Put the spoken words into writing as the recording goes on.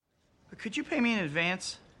Could you pay me in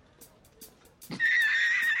advance?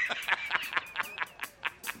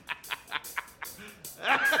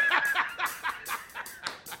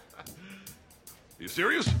 You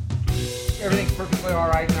serious? Everything's perfectly all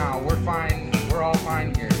right now. We're fine. We're all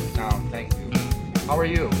fine here now. Thank you. How are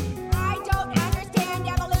you? I don't understand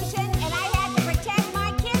evolution, and I had to protect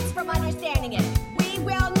my kids from understanding it. We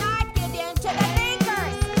will not give in to the thinkers.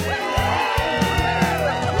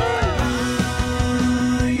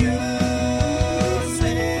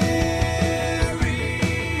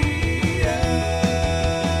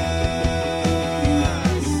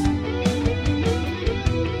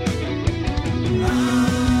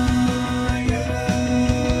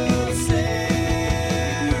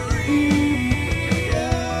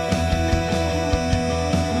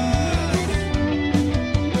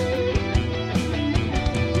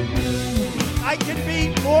 I can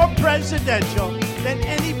be more presidential than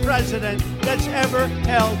any president that's ever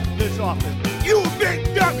held this office. You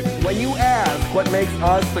big dummy! When you ask what makes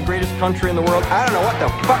us the greatest country in the world, I don't know what the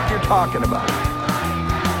fuck you're talking about.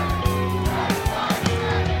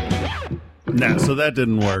 Nah, so that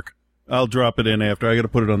didn't work. I'll drop it in after. I got to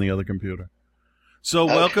put it on the other computer. So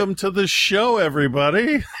welcome to the show,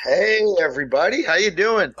 everybody. Hey, everybody. How you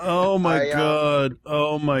doing? Oh, my God.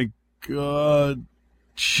 Oh, my God.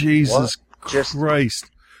 Jesus Christ.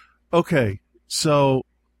 Okay, so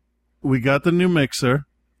we got the new mixer.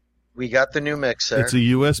 It's a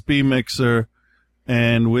USB mixer,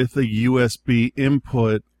 and with a USB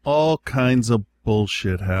input, all kinds of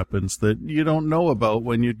bullshit happens that you don't know about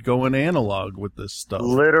when you're going analog with this stuff.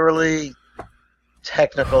 Literally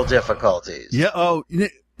technical difficulties. Yeah,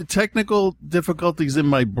 technical difficulties in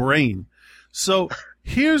my brain. So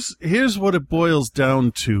here's what it boils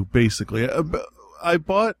down to, basically. I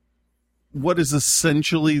bought what is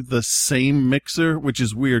essentially the same mixer, which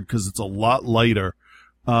is weird because it's a lot lighter,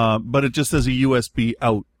 but it just has a USB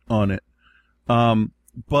out on it.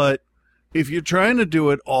 But if you're trying to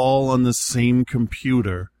do it all on the same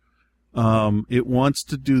computer, it wants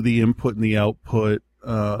to do the input and the output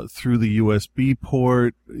through the USB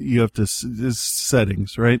port. You have to, there's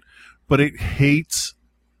settings, right? But it hates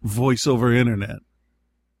voice over internet.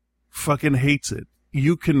 Fucking hates it.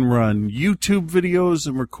 You can run YouTube videos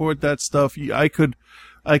and record that stuff. I could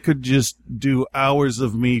just do hours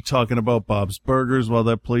of me talking about Bob's Burgers while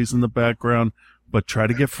that plays in the background, but try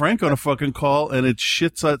to get Frank on a fucking call and it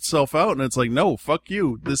shits itself out and it's like, no, fuck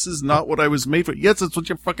you. This is not what I was made for. Yes, it's what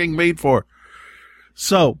you're fucking made for.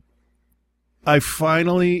 So I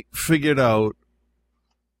finally figured out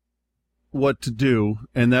what to do,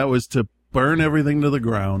 and that was to burn everything to the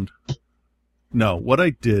ground. No, what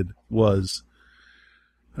I did was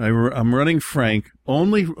I'm running Frank,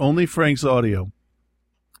 only Frank's audio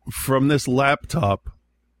from this laptop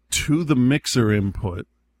to the mixer input,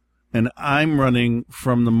 and I'm running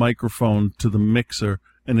from the microphone to the mixer,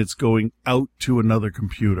 and it's going out to another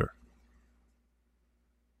computer.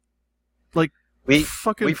 Like, we've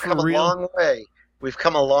real? come a long way. We've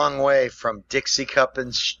come a long way from Dixie Cups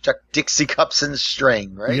and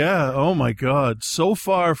string, right? Yeah. Oh my God. So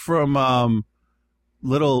far from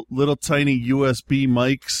little tiny USB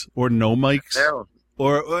mics or no mics. Yeah.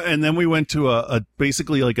 And then we went to a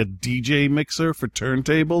basically like a DJ mixer for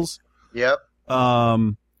turntables. Yep.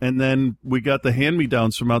 And then we got the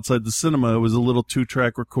hand-me-downs from outside the cinema. It was a little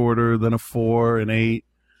 2-track recorder, then a 4, an 8.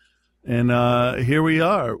 And here we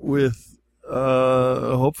are with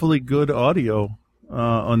hopefully good audio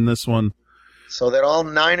on this one. So that all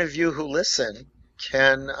 9 of you who listen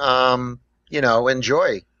can,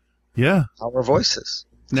 enjoy our voices.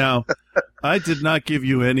 Now, I did not give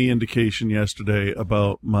you any indication yesterday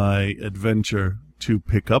about my adventure to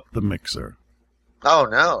pick up the mixer. Oh,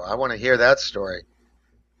 no. I want to hear that story.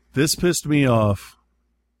 This pissed me off.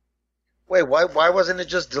 Wait, why wasn't it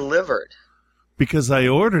just delivered? Because I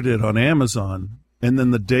ordered it on Amazon, and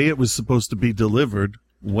then the day it was supposed to be delivered,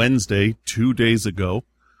 Wednesday, 2 days ago.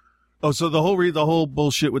 Oh, so the whole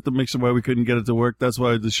bullshit with the mixer, why we couldn't get it to work, that's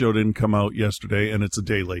why the show didn't come out yesterday, and it's a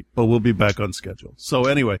day late. But we'll be back on schedule. So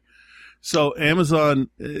anyway, so Amazon,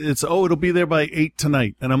 it'll be there by 8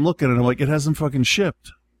 tonight. And I'm looking at it, I'm like, it hasn't fucking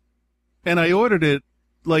shipped. And I ordered it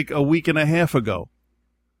like a week and a half ago.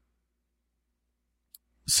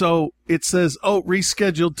 So it says,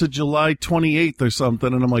 rescheduled to July 28th or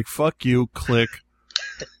something. And I'm like, fuck you, click.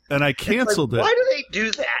 And I canceled it. Why do they do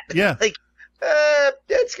that? Yeah. Like,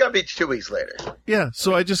 it's going to be 2 weeks later. Yeah,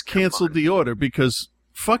 so I just canceled the order because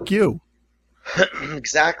fuck you.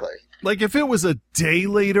 Exactly. Like, if it was a day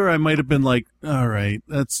later, I might have been like, all right,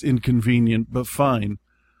 that's inconvenient, but fine.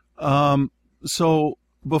 So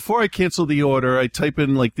before I cancel the order, I type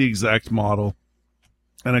in, like, the exact model.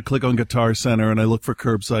 and I click on Guitar Center and I look for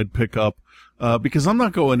curbside pickup, because I'm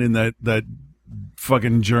not going in that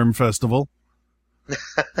fucking germ festival.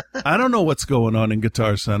 I don't know what's going on in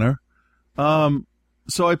Guitar Center.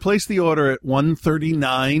 So I placed the order at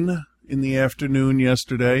 1:39 in the afternoon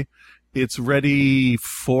yesterday. It's ready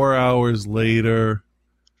 4 hours later,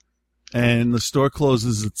 and the store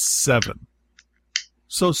closes at 7.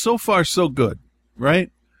 So far, so good,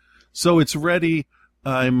 right? So it's ready.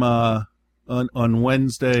 I'm on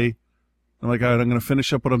Wednesday. I'm like, all right, I'm going to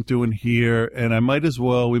finish up what I'm doing here, and we might as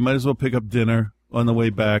well pick up dinner on the way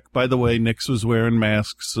back. By the way, Nick's was wearing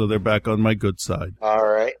masks, so they're back on my good side. All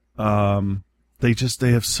right.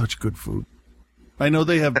 They have such good food. I know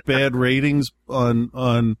they have bad ratings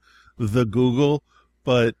on the Google,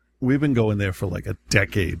 but we've been going there for like a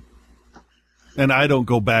decade, and I don't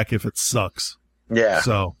go back if it sucks. Yeah.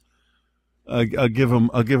 So I'll give them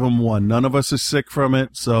 1. None of us are sick from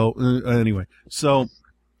it. So anyway,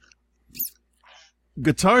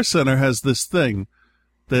 Guitar Center has this thing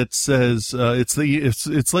that says it's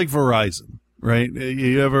like Verizon, right?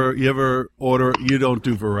 You ever order? You don't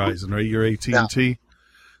do Verizon, right? You're AT&T. No.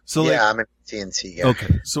 So yeah, I'm an AT&T guy.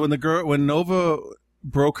 Okay, so when Nova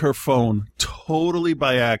broke her phone totally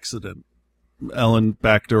by accident, Ellen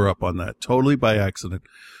backed her up on that. Totally by accident,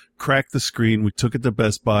 cracked the screen. We took it to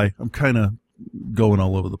Best Buy. I'm kind of going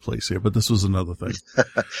all over the place here, but this was another thing.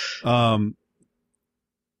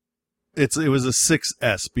 It was a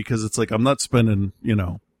 6S because it's like I'm not spending,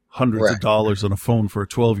 hundreds of dollars on a phone for a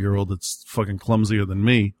 12-year-old that's fucking clumsier than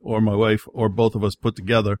me or my wife or both of us put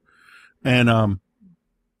together. And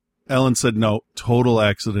Ellen said no, total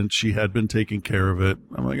accident. She had been taking care of it.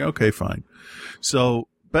 I'm like, okay, fine. So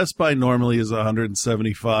Best Buy normally is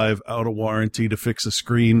 $175 out of warranty to fix a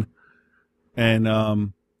screen. And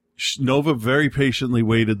Nova very patiently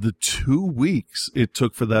waited the 2 weeks it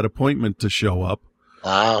took for that appointment to show up.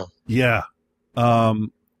 Wow. Yeah.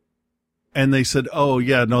 And they said, oh,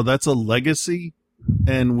 yeah, no, that's a legacy,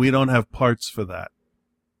 and we don't have parts for that.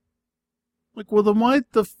 Like, well, then why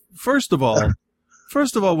first of all,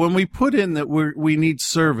 when we put in that we need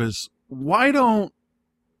service, why don't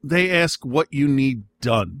they ask what you need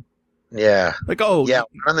done? Yeah. Like, oh, yeah.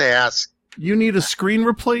 Why don't they ask? You need a screen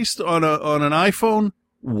replaced on an iPhone?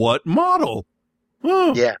 What model?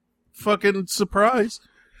 Oh, yeah. Fucking surprise.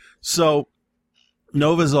 So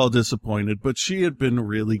Nova's all disappointed, but she had been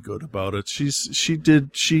really good about it.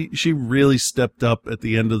 She really stepped up at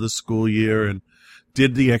the end of the school year and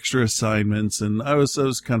did the extra assignments, and I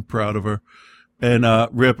was kind of proud of her. And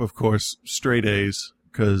Rip, of course, straight A's,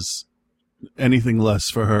 because anything less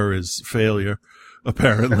for her is failure,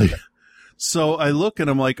 apparently. So I look and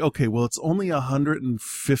I'm like, okay, well, it's only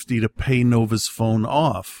 $150 to pay Nova's phone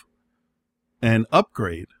off and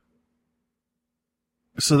upgrade.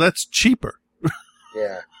 So that's cheaper.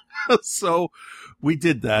 Yeah. So we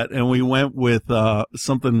did that, and we went with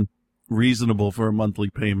something reasonable for a monthly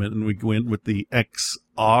payment, and we went with the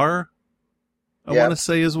XR, I want to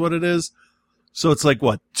say is what it is. So it's like,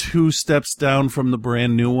 what, 2 steps down from the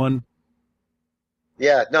brand new one?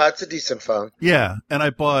 Yeah, no, it's a decent phone. Yeah, and I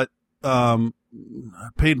bought, I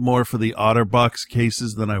paid more for the OtterBox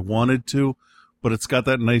cases than I wanted to, but it's got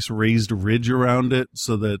that nice raised ridge around it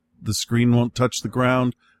so that the screen won't touch the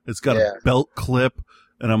ground. It's got a belt clip,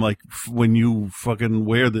 and I'm like, when you fucking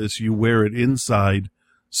wear this, you wear it inside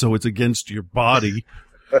so it's against your body.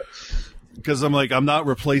 Because I'm like, I'm not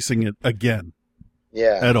replacing it again.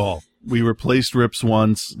 Yeah. At all. We replaced Rip's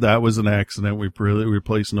once. That was an accident. We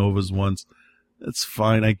replaced Nova's once. It's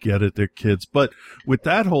fine. I get it. They're kids. But with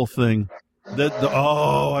that whole thing,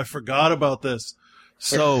 I forgot about this.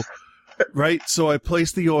 So, right. So I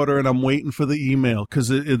placed the order and I'm waiting for the email because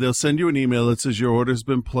they'll send you an email that says your order's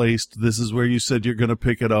been placed. This is where you said you're going to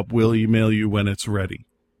pick it up. We'll email you when it's ready.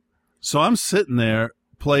 So I'm sitting there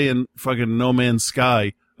playing fucking No Man's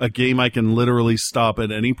Sky, a game I can literally stop at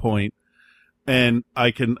any point. And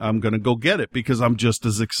I'm going to go get it because I'm just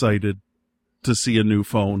as excited to see a new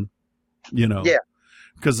phone, Yeah.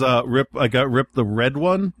 Because I got Rip the red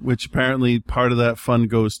one, which apparently part of that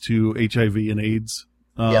fund goes to HIV and AIDS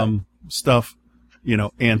stuff,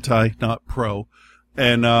 anti, not pro.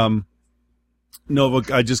 And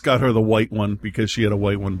Nova, I just got her the white one because she had a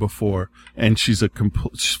white one before, and she's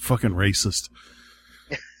she's fucking racist.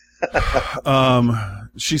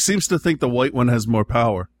 She seems to think the white one has more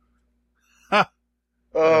power.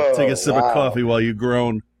 Take a sip of coffee while you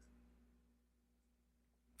groan.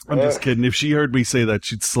 I'm just kidding. If she heard me say that,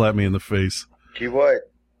 she'd slap me in the face. She would.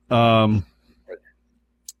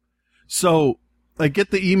 So I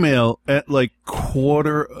get the email at like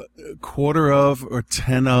quarter of or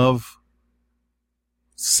 10 of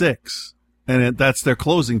 6, And that's their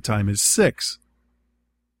closing time is 6.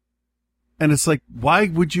 And it's like, why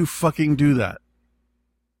would you fucking do that?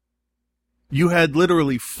 You had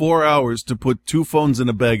literally 4 hours to put 2 phones in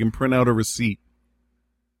a bag and print out a receipt.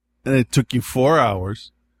 And it took you 4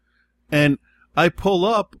 hours. And I pull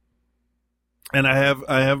up and I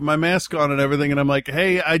have my mask on and everything. And I'm like,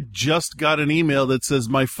 hey, I just got an email that says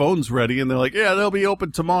my phone's ready. And they're like, yeah, they'll be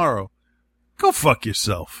open tomorrow. Go fuck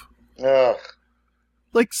yourself. Ugh.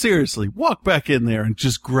 Like, seriously, walk back in there and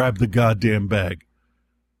just grab the goddamn bag.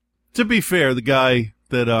 To be fair, the guy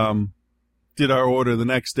that did our order the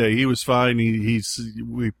next day, he was fine.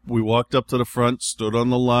 We walked up to the front, stood on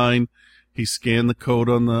the line. He scanned the code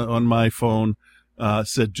on my phone,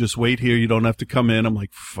 said, just wait here. You don't have to come in. I'm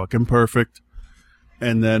like, fucking perfect.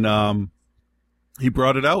 And then he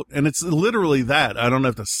brought it out, and it's literally that. I don't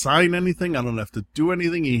have to sign anything. I don't have to do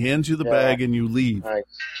anything. He hands you the bag, and you leave. Nice.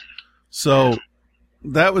 So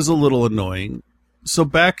that was a little annoying. So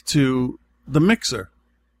back to the mixer.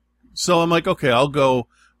 So I'm like, okay, I'll go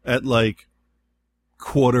at like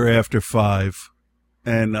 5:15,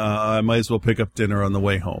 and I might as well pick up dinner on the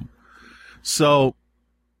way home. So,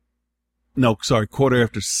 no, sorry,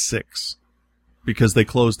 6:15, because they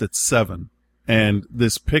closed at 7. And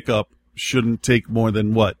this pickup shouldn't take more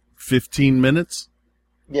than, 15 minutes?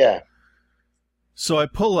 Yeah. So I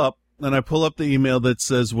pull up the email that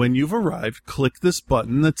says, when you've arrived, click this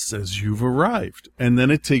button that says you've arrived. And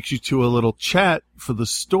then it takes you to a little chat for the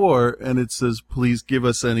store, and it says, please give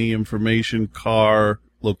us any information, car,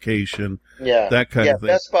 location, that kind of thing.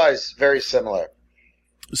 Yeah, Best Buy's very similar.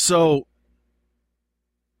 So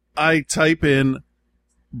I type in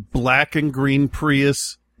black and green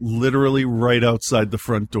Prius literally right outside the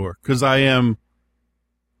front door, because I am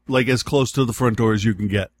like as close to the front door as you can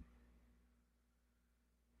get.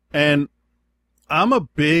 And I'm a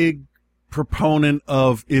big proponent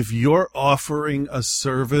of, if you're offering a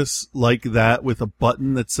service like that with a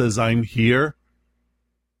button that says I'm here,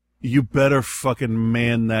 you better fucking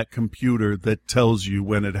man that computer that tells you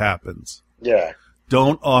when it happens. Yeah.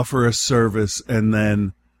 Don't offer a service and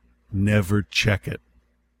then never check it.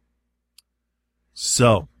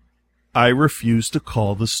 So I refused to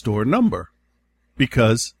call the store number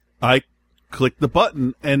because I clicked the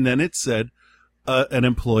button and then it said, an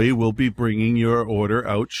employee will be bringing your order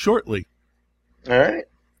out shortly. All right.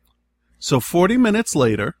 So 40 minutes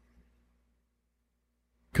later,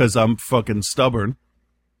 because I'm fucking stubborn,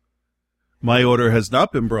 my order has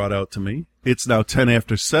not been brought out to me. It's now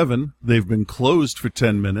 7:10. They've been closed for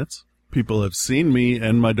 10 minutes. People have seen me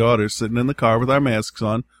and my daughter sitting in the car with our masks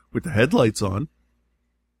on, with the headlights on.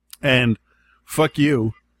 And fuck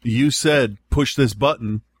you. You said push this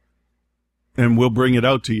button and we'll bring it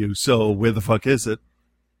out to you. So where the fuck is it?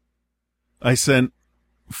 I sent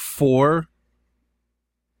 4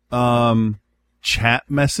 chat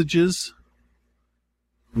messages.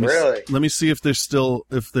 Really? Let me see if they're still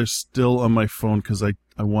on my phone, because I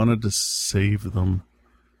wanted to save them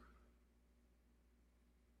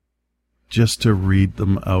just to read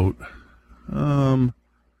them out.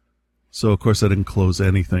 So of course I didn't close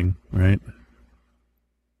anything, right?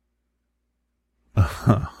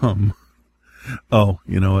 Oh,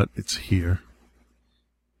 you know what? It's here.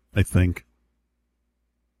 I think.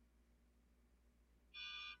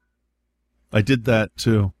 I did that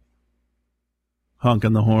too.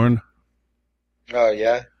 Honking the horn. Oh,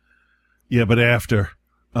 yeah? Yeah, but after.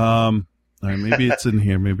 All right, maybe it's in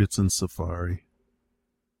here. Maybe it's in Safari.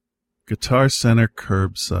 Guitar Center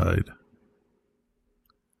curbside.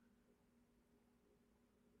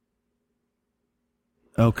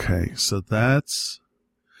 Okay, so that's...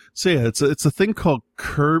 So yeah, it's a thing called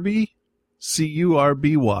Curby,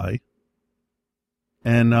 Curby,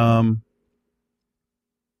 and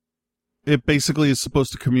it basically is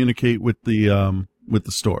supposed to communicate with the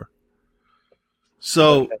store.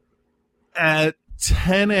 So at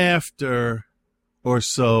 10 after or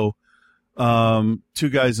so, 2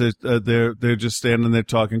 guys they're just standing there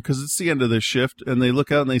talking because it's the end of their shift, and they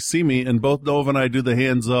look out and they see me, and both Nova and I do the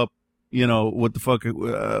hands up. You know, what the fuck,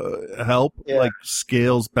 help, like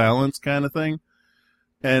scales balance kind of thing.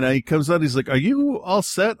 And he comes out, he's like, are you all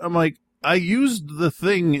set? I'm like, I used the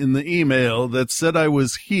thing in the email that said I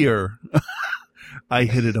was here. I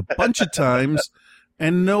hit it a bunch of times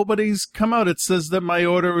and nobody's come out. It says that my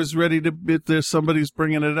order is ready to be there. Somebody's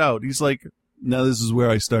bringing it out. He's like, now this is where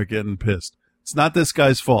I start getting pissed. It's not this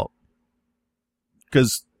guy's fault.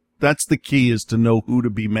 Because that's the key, is to know who to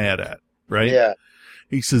be mad at, right? Yeah.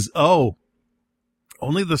 He says, oh,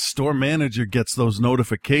 only the store manager gets those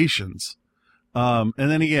notifications. And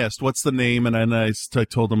then he asked, what's the name? And I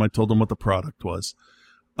told him what the product was.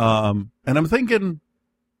 And I'm thinking,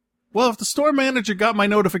 Well, if the store manager got my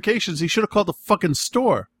notifications, he should have called the fucking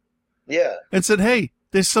store. Yeah. And said, hey,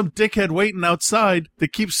 there's some dickhead waiting outside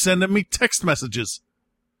that keeps sending me text messages.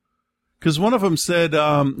 Because one of them said,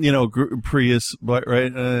 Prius,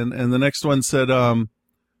 right? And the next one said,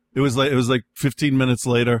 it was like 15 minutes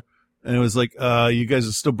later. And it was like, you guys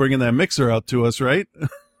are still bringing that mixer out to us, right?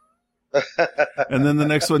 And then the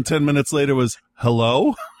next one 10 minutes later was,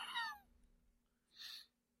 hello?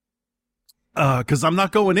 Because I'm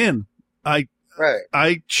not going in. I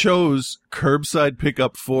chose curbside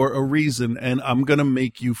pickup for a reason, and I'm going to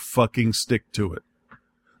make you fucking stick to it.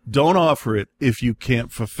 Don't offer it if you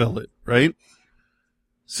can't fulfill it, right?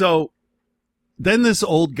 So then this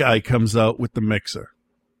old guy comes out with the mixer.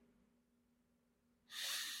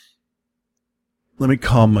 Let me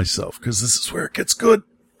calm myself, because this is where it gets good.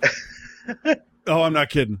 Oh, I'm not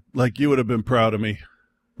kidding. Like, you would have been proud of me.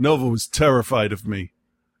 Nova was terrified of me.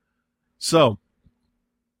 So,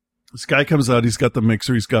 this guy comes out, he's got the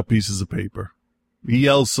mixer, he's got pieces of paper. He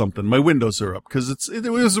yells something. My windows are up, because it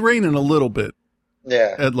was raining a little bit.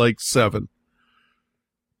 Yeah. At like 7.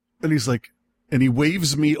 And he's like, and he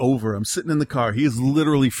waves me over. I'm sitting in the car. He is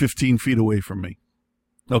literally 15 feet away from me.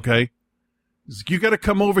 Okay? He's like, you got to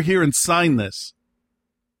come over here and sign this.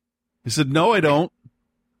 He said, no, I don't.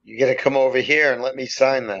 You got to come over here and let me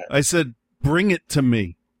sign that. I said, bring it to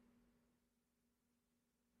me.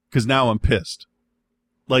 Because now I'm pissed.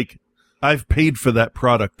 Like, I've paid for that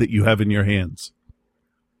product that you have in your hands.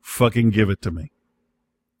 Fucking give it to me.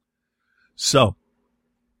 So,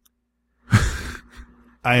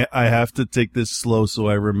 I have to take this slow so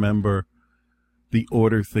I remember the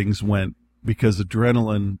order things went, because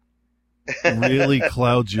adrenaline really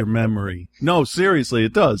clouds your memory. No, seriously,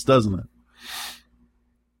 it does, doesn't it?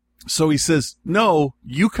 So he says, no,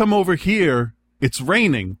 you come over here. It's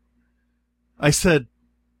raining. I said,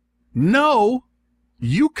 no,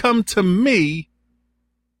 you come to me.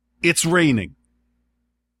 It's raining.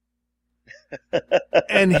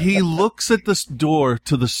 And he looks at this door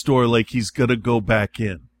to the store like he's going to go back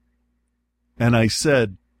in. And I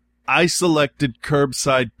said, I selected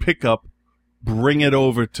curbside pickup. Bring it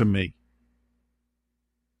over to me.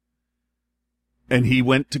 And he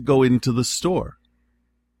went to go into the store.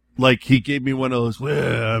 Like, he gave me one of those,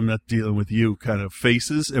 well, I'm not dealing with you kind of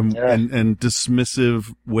faces and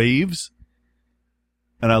dismissive waves.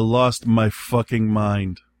 And I lost my fucking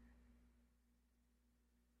mind.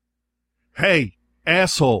 Hey,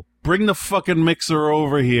 asshole, bring the fucking mixer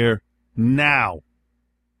over here now.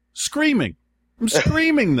 Screaming. I'm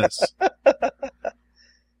screaming this.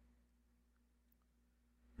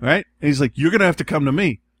 Right? And he's like, you're going to have to come to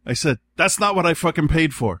me. I said, that's not what I fucking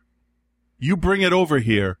paid for. You bring it over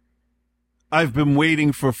here. I've been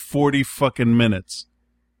waiting for 40 fucking minutes.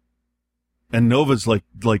 And Nova's like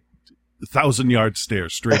 1,000-yard stare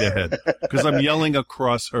straight ahead because I'm yelling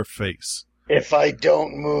across her face. If I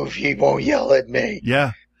don't move, he won't yell at me.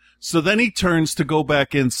 Yeah. So then he turns to go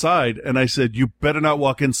back inside, and I said, you better not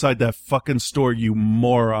walk inside that fucking store, you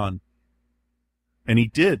moron. And he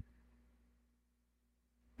did.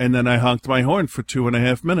 And then I honked my horn for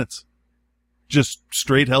 2.5 minutes. Just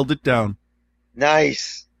straight held it down.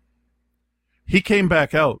 Nice. He came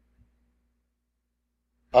back out.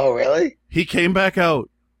 Oh, really? He came back out.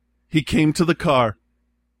 He came to the car.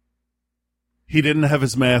 He didn't have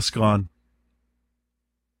his mask on.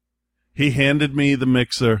 He handed me the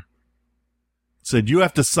mixer. Said, you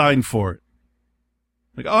have to sign for it.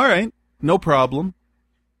 Like, all right, no problem.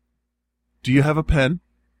 Do you have a pen?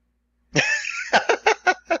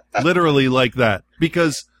 Literally like that.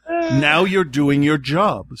 Because now you're doing your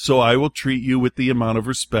job. So I will treat you with the amount of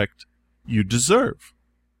respect you deserve.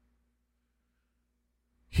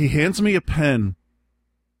 He hands me a pen.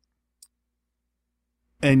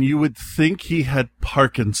 And you would think he had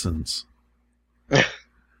Parkinson's.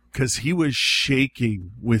 Because he was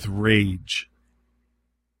shaking with rage.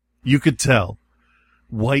 You could tell.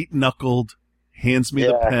 White-knuckled, hands me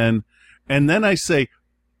the pen. And then I say,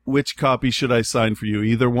 which copy should I sign for you?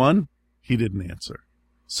 Either one? He didn't answer.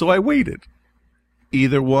 So I waited.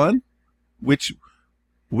 Either one? Which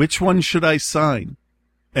one should I sign?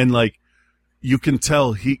 And like, you can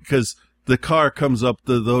tell because the car comes up,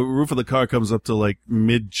 the roof of the car comes up to like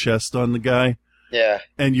mid-chest on the guy. Yeah.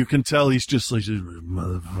 And you can tell he's just like,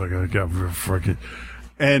 motherfucker, I got fucking.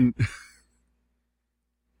 And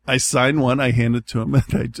I sign one, I hand it to him,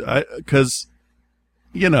 and because,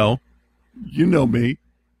 you know me.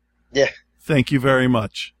 Yeah. Thank you very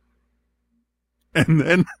much. And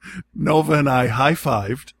then Nova and I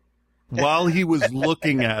high-fived while he was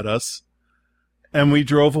looking at us, and we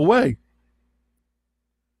drove away.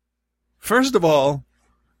 First of all,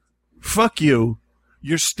 fuck you,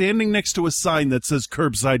 you're standing next to a sign that says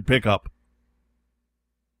curbside pickup.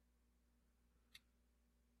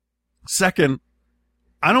 Second,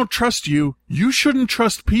 I don't trust you. You shouldn't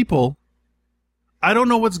trust people. I don't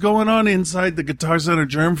know what's going on inside the Guitar Center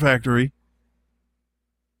Germ Factory.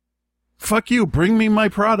 Fuck you. Bring me my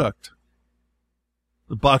product.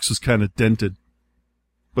 The box was kind of dented,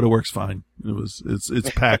 but it works fine.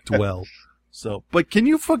 It's packed well. So, but can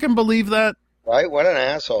you fucking believe that? Right? What an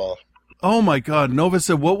asshole. Oh my God. Nova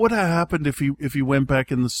said, what would have happened if he went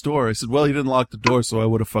back in the store? I said, well, he didn't lock the door, so I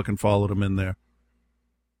would have fucking followed him in there.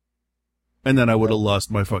 And then I would have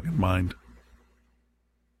lost my fucking mind.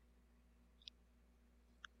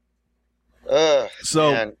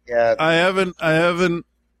 So man, yeah. I haven't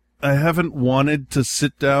wanted to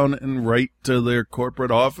sit down and write to their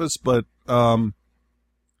corporate office, but I'm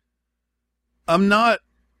not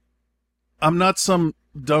some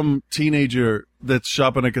dumb teenager that's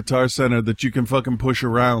shopping at Guitar Center that you can fucking push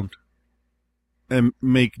around and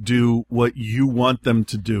make do what you want them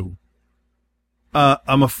to do.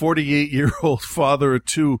 I'm a 48-year-old father of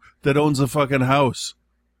two that owns a fucking house.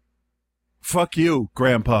 Fuck you,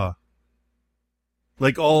 Grandpa.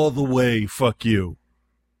 Like, all the way, fuck you.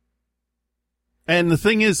 And the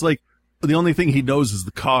thing is, like, the only thing he knows is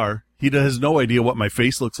the car. He has no idea what my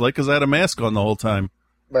face looks like because I had a mask on the whole time.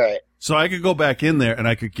 Right. So I could go back in there and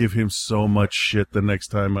I could give him so much shit the next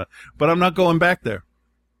time. But I'm not going back there.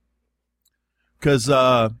 Because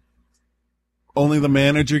only the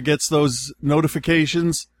manager gets those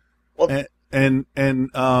notifications. Well, and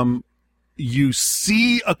you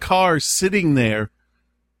see a car sitting there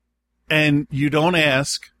and you don't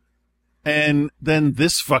ask. And then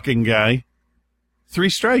this fucking guy, 3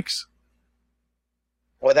 strikes.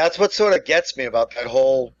 Well, that's what sort of gets me about that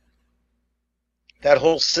whole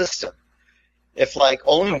system. If, like,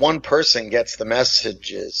 only one person gets the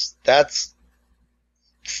messages, that's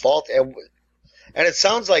fault. And it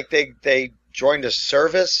sounds like they joined a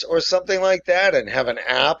service or something like that and have an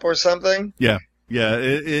app or something. Yeah. Yeah.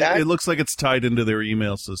 It looks like it's tied into their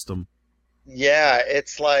email system. Yeah.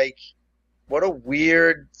 It's like, what a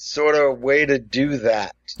weird sort of way to do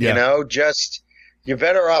that. Yeah. You know, you're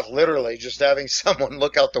better off literally just having someone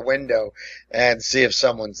look out the window and see if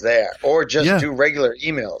someone's there, or just do regular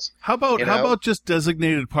emails. How about just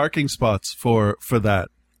designated parking spots for that?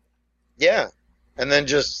 Yeah. And then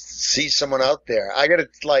just see someone out there. I got to,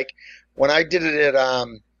 like, when I did it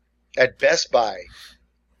at Best Buy,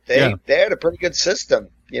 they had a pretty good system.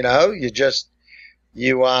 You know,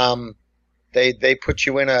 they put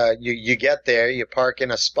you in you get there, you park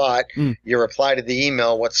in a spot, you reply to the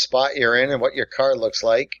email what spot you're in and what your car looks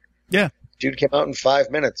like. Yeah. Dude came out in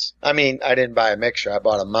 5 minutes. I mean, I didn't buy a mixer, I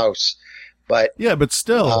bought a mouse. But yeah, but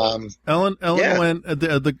still, Ellen went. Ellen and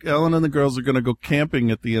the girls are going to go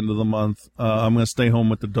camping at the end of the month. I'm going to stay home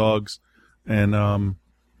with the dogs, and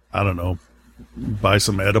I don't know, buy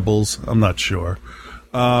some edibles. I'm not sure.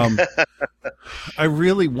 I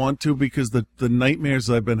really want to, because the nightmares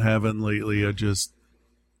I've been having lately are just.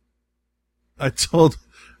 I told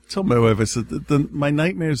my wife, I said, my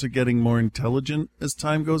nightmares are getting more intelligent as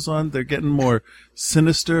time goes on. They're getting more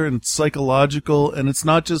sinister and psychological, and it's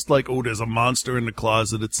not just like, oh, there's a monster in the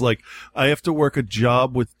closet. It's like, I have to work a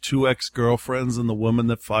job with 2 ex-girlfriends and the woman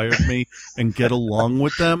that fired me and get along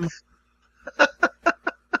with them.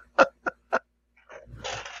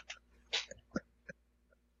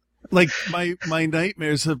 Like, my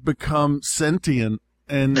nightmares have become sentient,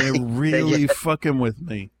 and they're really fucking with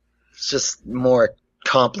me. It's just more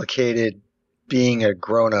complicated being a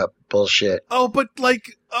grown-up bullshit. Oh, but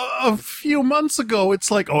like a few months ago, it's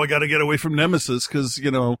like, oh, I got to get away from Nemesis because, you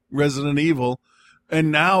know, Resident Evil.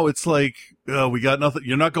 And now it's like, we got nothing.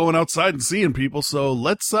 You're not going outside and seeing people, so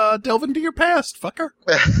let's delve into your past, fucker.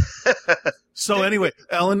 So anyway,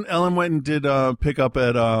 Ellen went and did pick up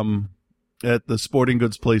at the sporting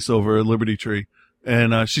goods place over at Liberty Tree.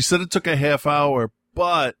 And she said it took a half hour,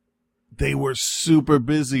 but they were super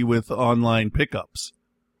busy with online pickups.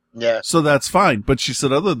 Yeah. So that's fine. But she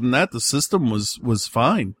said other than that, the system was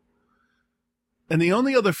fine. And the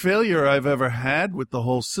only other failure I've ever had with the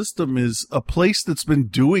whole system is a place that's been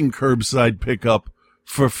doing curbside pickup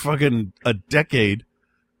for fucking a decade.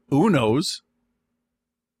 Uno's.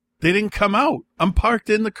 They didn't come out. I'm parked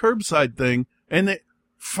in the curbside thing, and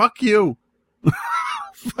fuck you.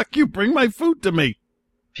 Fuck you. Bring my food to me.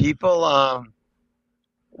 People,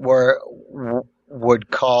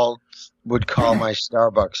 would call my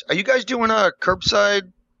Starbucks. Are you guys doing a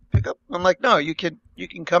curbside pickup? I'm like, no, you can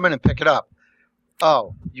come in and pick it up.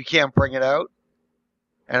 Oh, you can't bring it out?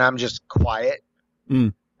 And I'm just quiet.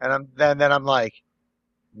 And then I'm like,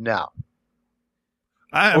 no.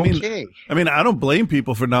 I Okay. mean, I don't blame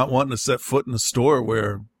people for not wanting to set foot in a store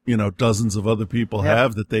where, dozens of other people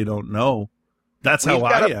have that they don't know. That's how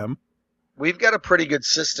I am. We've got a pretty good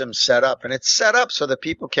system set up, and it's set up so that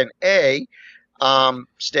people can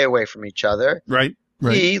stay away from each other. Right.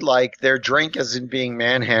 B, like their drink isn't being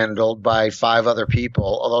manhandled by 5 other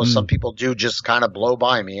people, although some people do just kind of blow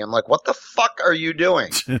by me. I'm like, what the fuck are you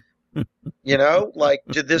doing? Like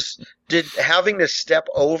did having to step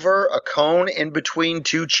over a cone in between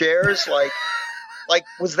 2 chairs, like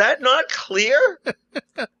was that not clear?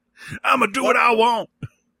 I'm going to do what I want.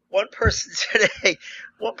 One person,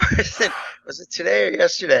 was it today or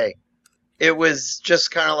yesterday? It was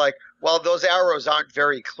just kind of like, well, those arrows aren't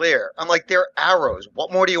very clear. I'm like, they're arrows.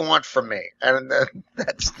 What more do you want from me? And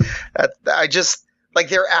I just, like,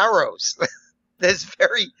 they're arrows. There's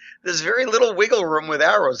very little wiggle room with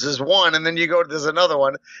arrows. There's one, and then there's another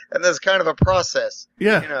one, and there's kind of a process.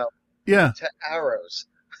 Yeah. Yeah. To arrows.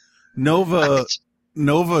 Nova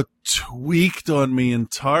tweaked on me in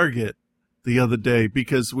Target the other day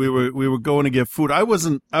because we were going to get food.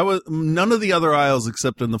 None of the other aisles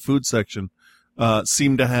except in the food section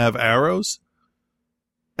seemed to have arrows,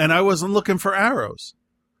 and I wasn't looking for arrows.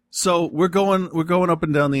 So we're going up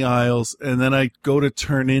and down the aisles, and then I go to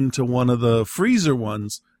turn into one of the freezer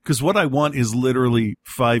ones because what I want is literally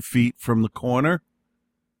 5 feet from the corner,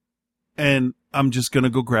 and I'm just gonna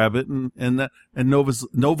go grab it, and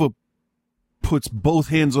Nova puts both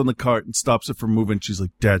hands on the cart and stops it from moving. She's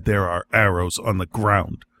like, "Dad, there are arrows on the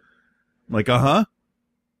ground." I'm like, "Uh-huh.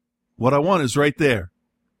 What I want is right there."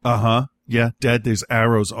 "Uh-huh. Yeah, Dad, there's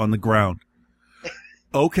arrows on the ground."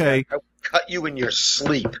 "Okay." I cut you in your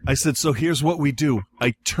sleep. I said, "So here's what we do."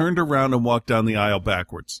 I turned around and walked down the aisle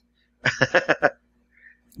backwards.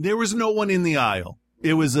 There was no one in the aisle.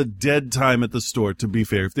 It was a dead time at the store, to be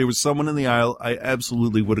fair. If there was someone in the aisle, I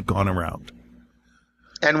absolutely would have gone around.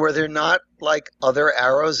 And were there not like other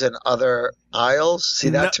arrows in other aisles? See,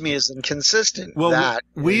 that to me is inconsistent. Well,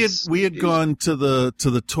 we had gone to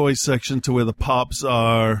the toy section to where the pops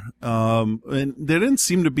are, and there didn't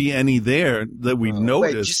seem to be any there that we noticed.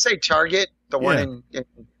 Wait, did you say Target? The one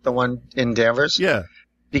the one in Danvers? Yeah.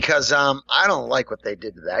 Because I don't like what they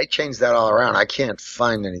did to that. I changed that all around. I can't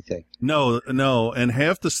find anything. No, and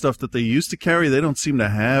half the stuff that they used to carry, they don't seem to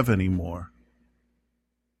have anymore.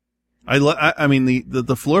 I mean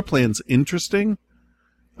the floor plan's interesting,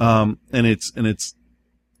 and it's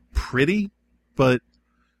pretty, but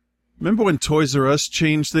remember when Toys R Us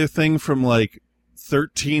changed their thing from like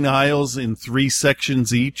 13 aisles in 3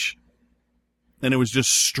 sections each, and it was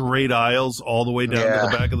just straight aisles all the way down to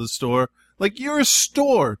the back of the store? Like, you're a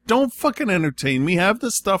store. Don't fucking entertain me. Have the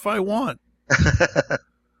stuff I want.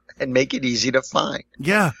 And make it easy to find.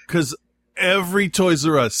 Yeah, because every Toys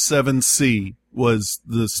R Us 7C was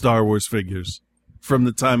the Star Wars figures from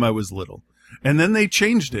the time I was little. And then they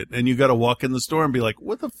changed it, and you got to walk in the store and be like,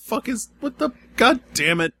 what the God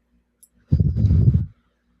damn it.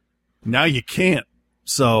 Now you can't.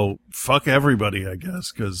 So fuck everybody, I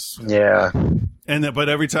guess, because yeah. But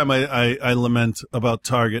every time I lament about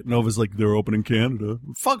Target, Nova's like, they're open in Canada.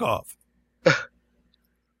 Fuck off.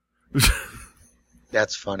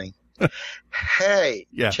 That's funny. Hey,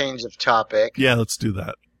 change of topic. Yeah, let's do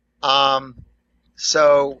that.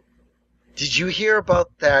 So did you hear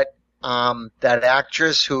about that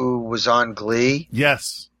actress who was on Glee?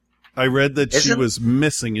 Yes. I read that she was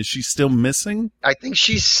missing. Is she still missing? I think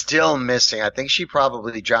she's still missing. I think she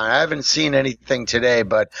probably drowned. I haven't seen anything today,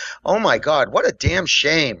 but oh my God, what a damn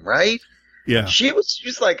shame, right? Yeah.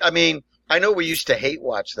 She's like, I mean, I know we used to hate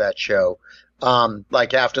watch that show,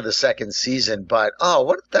 like after the 2nd season, but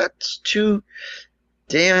that's too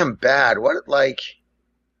damn bad.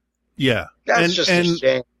 Yeah. That's just a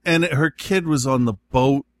shame. And her kid was on the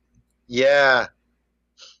boat. Yeah.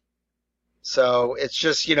 So it's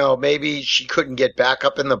just, maybe she couldn't get back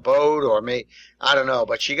up in the boat or I don't know,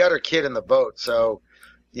 but she got her kid in the boat. So,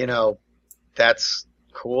 that's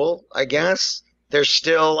cool, I guess. They're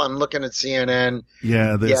still, I'm looking at CNN.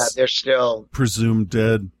 Yeah. They're still presumed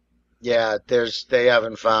dead. Yeah. They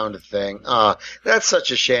haven't found a thing. That's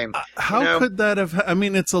such a shame. How could that have, I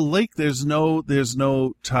mean, it's a lake. There's no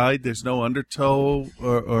tide. There's no undertow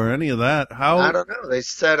or any of that. How? I don't know. They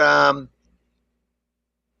said,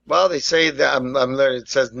 well, they say that it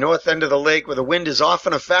says north end of the lake where the wind is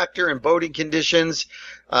often a factor in boating conditions.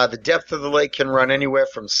 The depth of the lake can run anywhere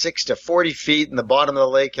from 6 to 40 feet, and the bottom of the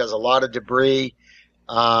lake has a lot of debris.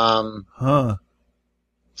 So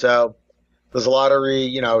there's a lot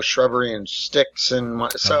of shrubbery and sticks,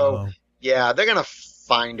 and so they're gonna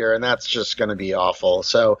find her, and that's just gonna be awful.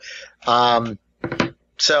 So,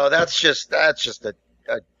 so that's just a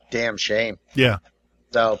damn shame. Yeah.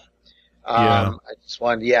 So, I just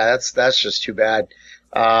wanted, that's just too bad.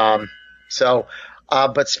 But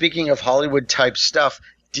speaking of Hollywood type stuff,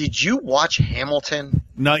 did you watch Hamilton?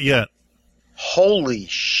 Not yet. Holy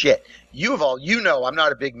shit. I'm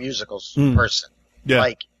not a big musicals person. Yeah.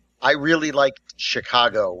 Like, I really liked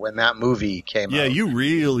Chicago when that movie came out. Yeah, you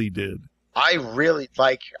really did. I really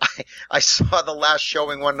I saw the last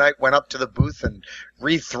showing one night, went up to the booth and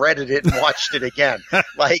rethreaded it and watched it again.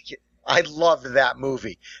 I loved that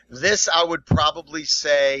movie. This, I would probably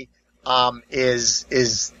say,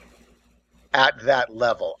 is at that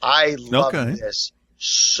level. I love this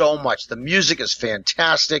so much. The music is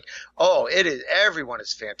fantastic. Oh, it is. Everyone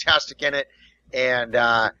is fantastic in it. And,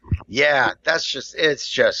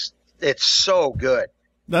 it's so good.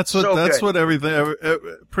 That's what everything,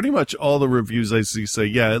 pretty much all the reviews I see say,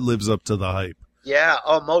 yeah, it lives up to the hype. Yeah,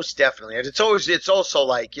 most definitely. And it's also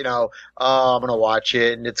like, I'm going to watch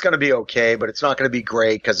it and it's going to be okay, but it's not going to be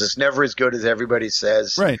great because it's never as good as everybody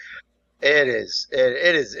says. Right. It is.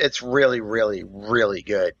 It's really, really, really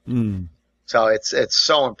good. Mm. So it's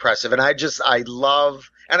so impressive. And I've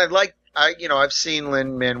seen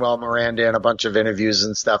Lin-Manuel Miranda in a bunch of interviews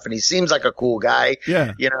and stuff, and he seems like a cool guy.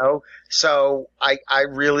 Yeah. So I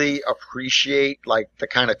really appreciate like the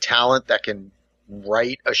kind of talent that can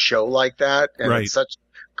write a show like that. And it's such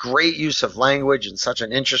great use of language and such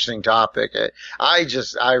an interesting topic. I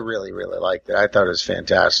really, really liked it. I thought it was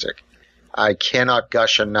fantastic. I cannot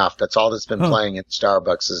gush enough. That's all that's been playing in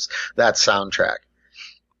Starbucks is that soundtrack.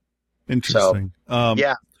 Interesting. So,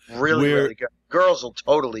 really good. Girls will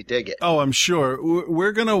totally dig it. Oh, I'm sure.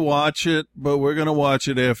 We're going to watch it, but we're going to watch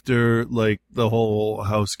it after, like, the whole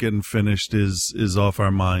house getting finished is off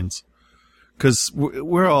our minds. Because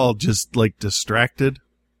we're all just, like, distracted.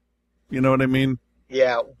 You know what I mean?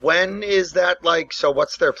 Yeah. When is that, like, so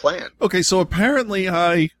what's their plan? Okay, so apparently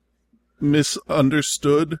I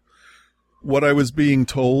misunderstood what I was being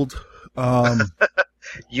told.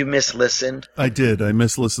 You mislistened? I did. I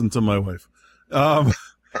mislistened to my wife.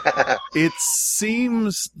 It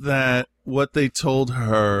seems that what they told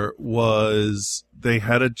her was they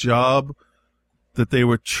had a job that they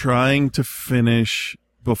were trying to finish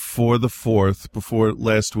before the 4th, before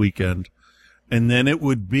last weekend, and then it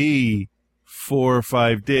would be 4 or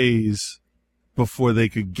 5 days before they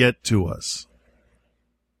could get to us.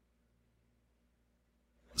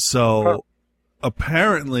 So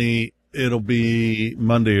apparently it'll be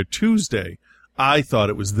Monday or Tuesday. I thought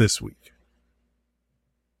it was this week.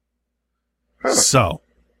 So,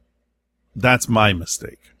 that's my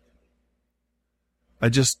mistake.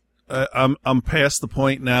 I'm past the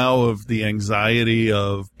point now of the anxiety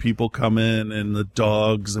of people come in and the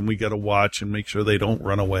dogs, and we got to watch and make sure they don't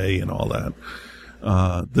run away and all that.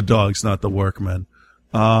 The dogs, not the workmen.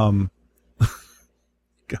 God,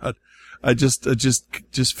 I just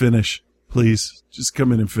finish, please. Just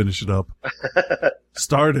come in and finish it up.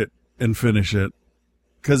 Start it and finish it.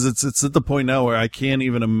 'Cause it's at the point now where I can't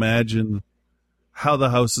even imagine how the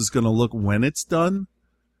house is going to look when it's done,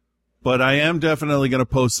 but I am definitely going to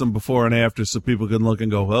post them before and after so people can look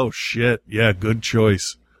and go, oh shit, yeah, good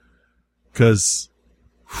choice. 'Cause,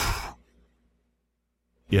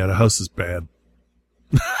 yeah, the house is bad.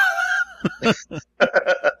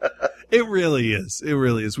 It really is. It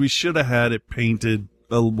really is. We should have had it painted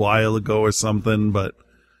a while ago or something, but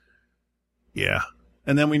yeah.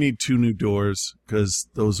 And then we need 2 new doors because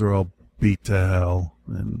those are all beat to hell.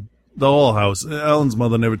 And the whole house, Ellen's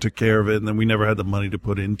mother never took care of it, and then we never had the money to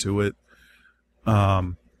put into it.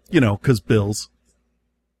 Because bills.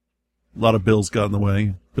 A lot of bills got in the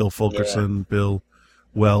way. Bill Fulkerson, Bill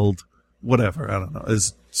Weld, whatever. I don't know.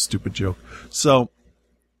 It's a stupid joke. So,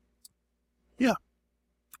 yeah.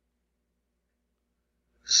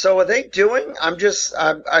 So are they doing? I just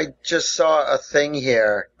saw a thing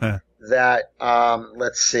here that,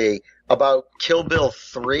 let's see, about Kill Bill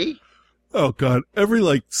 3. Oh, God.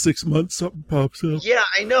 Every, 6 months, something pops up. Yeah,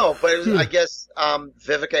 I know. But I guess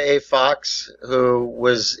Vivica A. Fox, who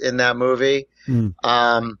was in that movie,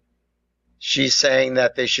 she's saying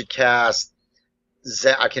that they should cast,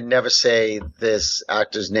 I can never say this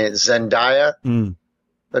actor's name, Zendaya,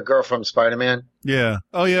 the girl from Spider-Man. Yeah.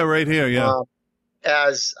 Oh, yeah, right here, yeah.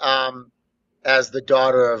 As the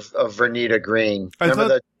daughter of Vernita Green.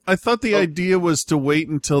 I thought the idea was to wait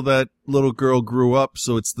until that little girl grew up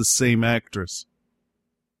so it's the same actress.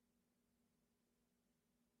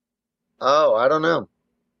 Oh, I don't know.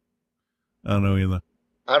 I don't know either.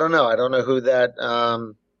 I don't know. I don't know who that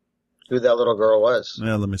little girl was.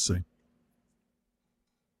 Yeah, let me see.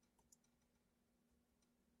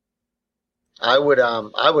 I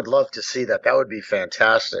would love to see that. That would be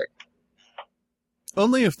fantastic.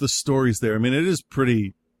 Only if the story's there. I mean, it is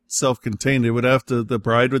pretty self-contained. The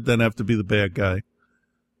bride would then have to be the bad guy.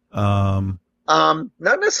 Not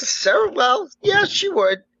necessarily. Well, yeah, she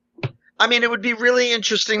would. I mean, it would be really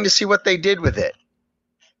interesting to see what they did with it.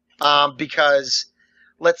 Because,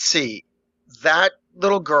 let's see, that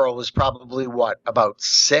little girl was probably, about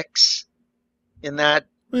 6 in that?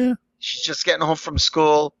 Yeah. She's just getting home from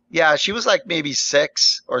school. Yeah, she was like maybe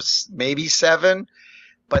 6 or maybe 7.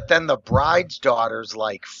 But then the bride's daughter's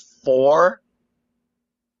like 4.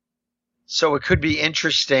 So it could be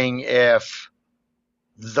interesting if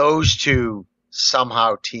those two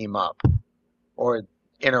somehow team up or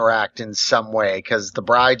interact in some way, because the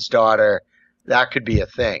bride's daughter, that could be a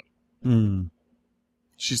thing.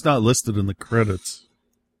 She's not listed in the credits.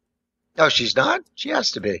 Oh, she's not? She has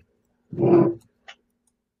to be.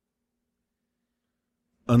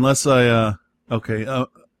 Unless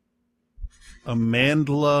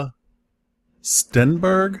Amandla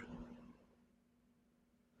Stenberg?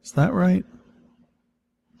 Is that right?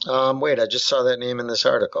 Wait, I just saw that name in this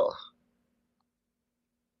article.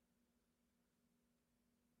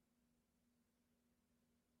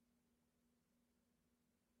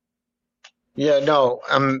 Yeah, no.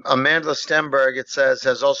 Amanda Stenberg, it says,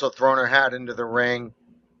 has also thrown her hat into the ring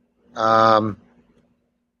to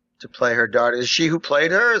play her daughter. Is she who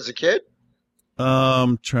played her as a kid?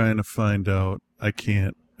 I'm trying to find out. I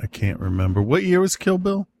can't remember. What year was Kill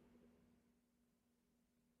Bill?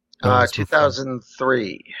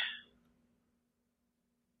 2003.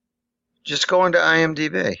 Just go into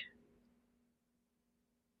IMDb.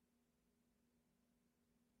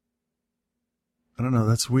 I don't know.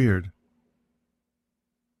 That's weird.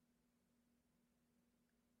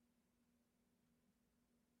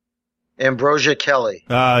 Ambrosia Kelly.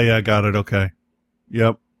 Yeah, I got it. Okay.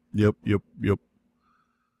 Yep.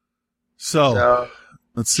 So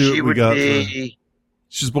let's see what we got.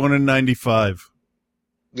 She's born in 95.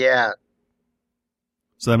 Yeah.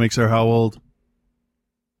 So that makes her how old?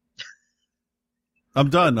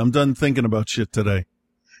 I'm done thinking about shit today.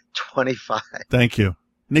 25. Thank you.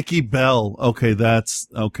 Nikki Bell. Okay, that's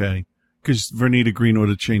okay. Because Vernita Green would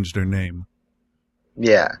have changed her name.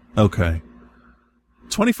 Yeah. Okay.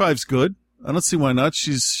 25's good. I don't see why not.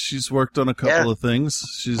 She's worked on a couple of things.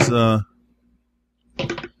 She's her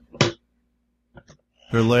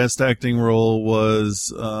last acting role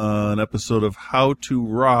was an episode of How to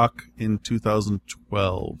Rock in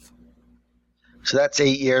 2012. So that's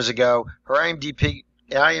 8 years ago. Her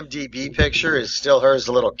IMDb picture is still her as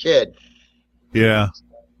a little kid. Yeah.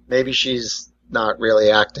 Maybe she's not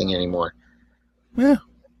really acting anymore. Yeah.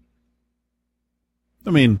 I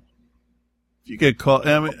mean, you get called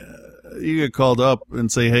up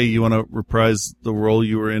and say, "Hey, you want to reprise the role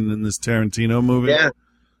you were in this Tarantino movie?" Yeah.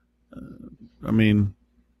 I mean,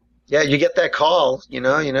 yeah, you get that call. You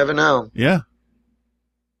never know. Yeah.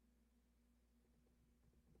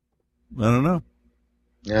 I don't know.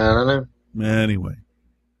 Yeah, I don't know. Anyway.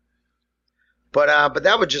 But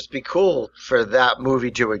that would just be cool for that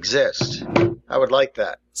movie to exist. I would like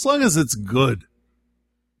that. As long as it's good.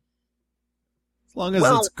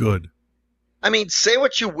 It's good. I mean, say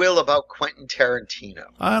what you will about Quentin Tarantino.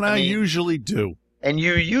 And I usually do. And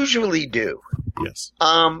you usually do. Yes.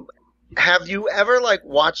 Have you ever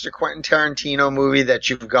watched a Quentin Tarantino movie that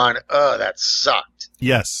you've gone, "Oh, that sucked"?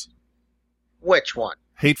 Yes. Which one?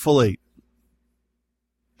 Hateful Eight.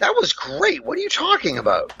 That was great. What are you talking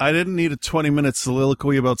about? I didn't need a 20-minute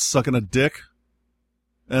soliloquy about sucking a dick.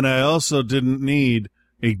 And I also didn't need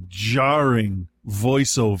a jarring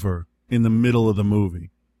voiceover in the middle of the movie.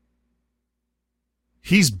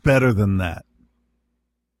 He's better than that.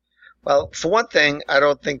 Well, for one thing, I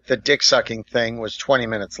don't think the dick-sucking thing was 20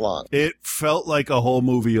 minutes long. It felt like a whole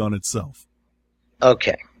movie on itself.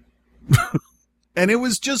 Okay. And it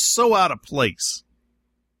was just so out of place.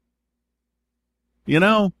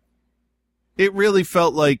 It really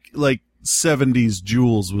felt like 70s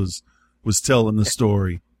Jules was telling the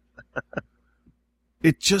story.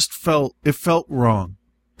 It felt wrong.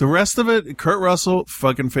 The rest of it, Kurt Russell,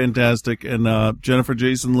 fucking fantastic, and Jennifer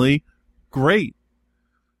Jason Leigh, great.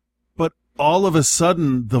 But all of a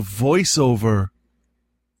sudden, the voiceover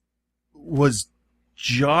was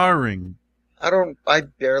jarring. I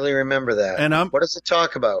barely remember that. And what does it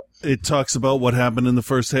talk about? It talks about what happened in the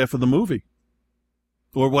first half of the movie.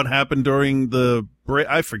 Or what happened during the break.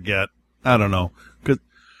 I forget. I don't know. 'Cause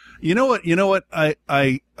you know what I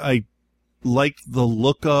liked the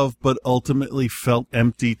look of, but ultimately felt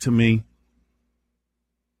empty to me.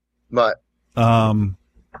 What? The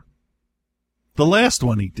last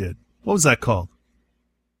one he did. What was that called?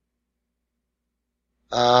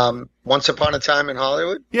 Once Upon a Time in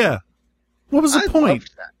Hollywood? Yeah. What was the point?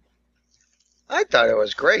 loved that. I thought it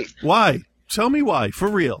was great. Why? Tell me why, for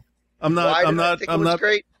real. I'm not. Why I'm did I not. think I'm it was not.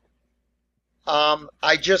 great.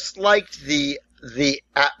 I just liked the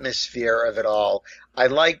atmosphere of it all. I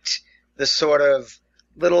liked the sort of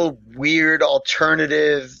little weird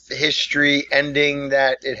alternative history ending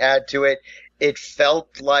that it had to it. It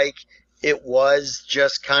felt like it was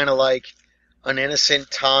just kind of like an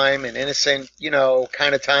innocent time, an innocent,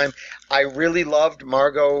 kind of time. I really loved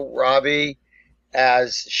Margot Robbie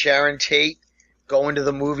as Sharon Tate going to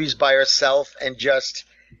the movies by herself and just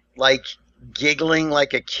like giggling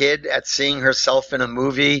like a kid at seeing herself in a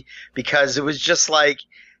movie, because it was just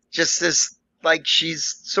this, like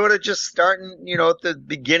she's sort of just starting, at the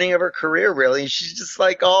beginning of her career, really. She's just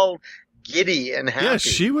like all giddy and happy. Yeah,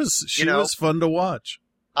 she was fun to watch.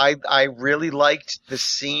 I really liked the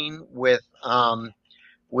scene with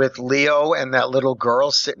Leo and that little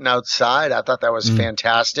girl sitting outside. I thought that was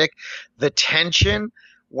fantastic. The tension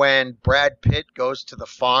when Brad Pitt goes to the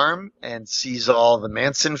farm and sees all the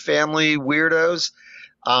Manson family weirdos.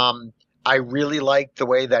 I really liked the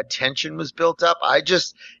way that tension was built up.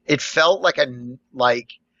 It felt like a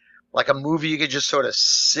movie you could just sort of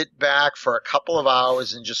sit back for a couple of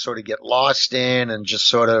hours and just sort of get lost in and just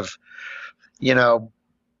sort of,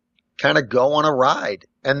 kind of go on a ride.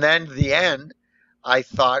 And then the end, I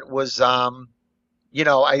thought was, I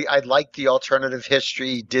liked the alternative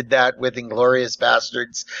history. He did that with Inglourious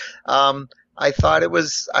Bastards. I thought it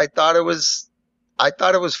was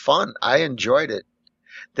fun. I enjoyed it.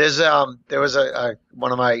 There was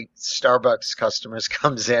one of my Starbucks customers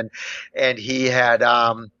comes in, and he had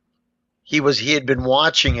been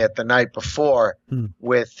watching it the night before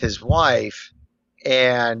with his wife,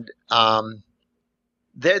 and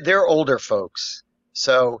they're older folks,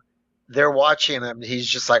 so they're watching him. He's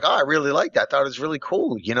just like, oh, I really liked that. I thought it was really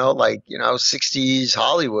cool. 60s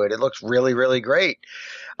Hollywood. It looks really, really great.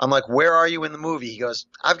 I'm like, where are you in the movie? He goes,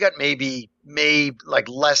 I've got maybe like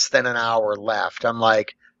less than an hour left. I'm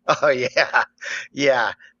like, oh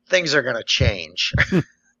yeah, things are going to change.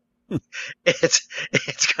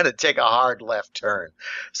 It's going to take a hard left turn.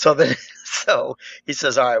 So he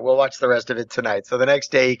says, all right, we'll watch the rest of it tonight. So the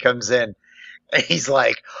next day he comes in and he's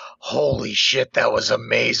like, holy shit, that was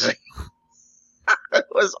amazing. It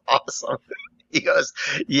was awesome. He goes,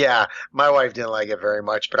 yeah, my wife didn't like it very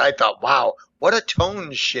much, but I thought, wow, what a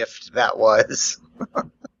tone shift that was.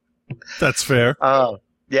 That's fair.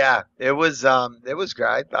 Yeah, it was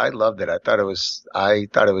great. I loved it. I thought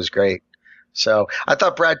it was great. So I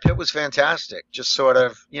thought Brad Pitt was fantastic. Just sort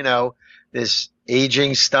of, this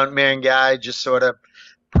aging stuntman guy, just sort of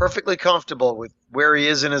perfectly comfortable with where he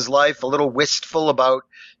is in his life, a little wistful about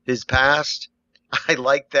his past. I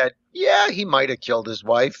like that. Yeah, he might have killed his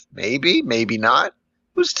wife. Maybe not.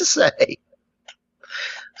 Who's to say?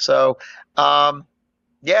 So,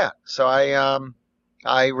 yeah. So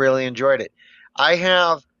I really enjoyed it. I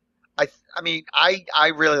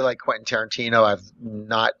really like Quentin Tarantino. I've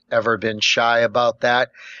not ever been shy about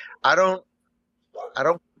that. I don't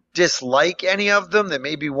dislike any of them. There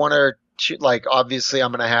may be one or two, like obviously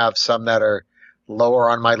I'm going to have some that are lower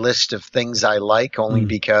on my list of things I like only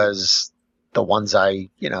because the ones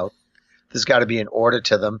there's got to be an order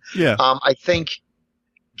to them. Yeah. I think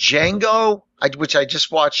Django, which I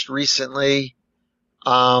just watched recently,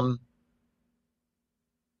 I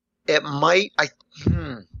might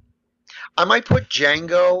put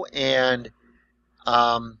Django and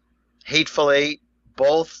Hateful Eight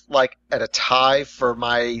both like at a tie for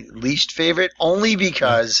my least favorite, only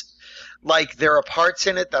because like there are parts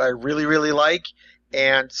in it that I really, really like,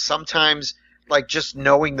 and sometimes like just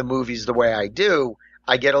knowing the movies the way I do,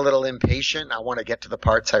 I get a little impatient. I want to get to the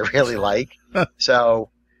parts I really like. So,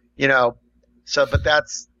 but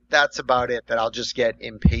that's about it, that I'll just get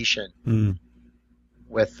impatient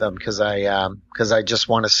with them because I just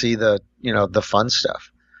want to see the fun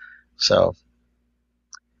stuff. So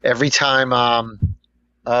every time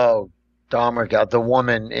Dahmer, the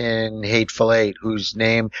woman in Hateful Eight, whose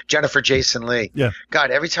name Jennifer Jason Leigh. Yeah. God,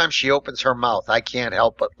 every time she opens her mouth, I can't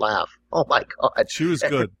help but laugh. Oh my God. She was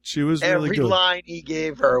good. She was really good. Every line he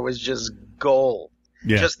gave her was just gold.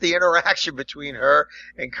 Yeah. Just the interaction between her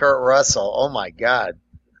and Kurt Russell. Oh my God.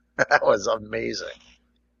 That was amazing.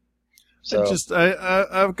 So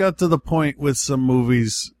I've got to the point with some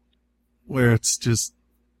movies where it's just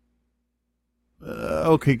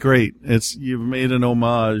okay, great. You've made an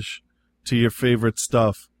homage to your favorite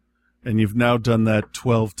stuff, and you've now done that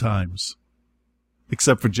 12 times,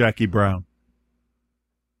 except for Jackie Brown.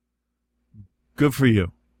 Good for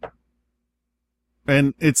you.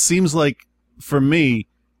 And it seems like, for me,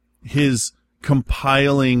 his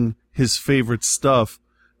compiling his favorite stuff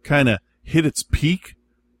kind of hit its peak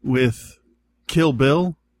with Kill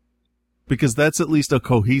Bill, because that's at least a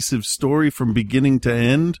cohesive story from beginning to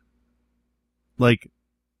end. Like,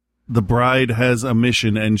 the bride has a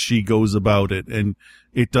mission and she goes about it, and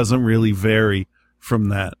it doesn't really vary from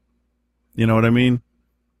that. You know what I mean?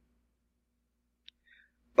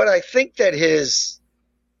 But I think that his,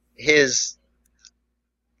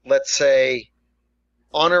 let's say,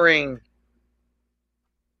 honoring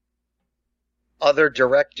other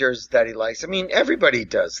directors that he likes. I mean, everybody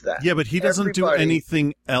does that. Yeah, but he doesn't do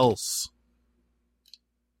anything else.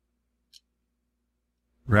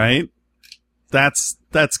 Right? That's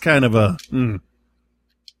kind of a, come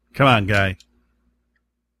on, guy.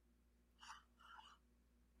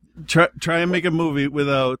 Try and make a movie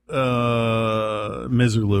without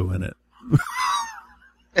Misirlou in it.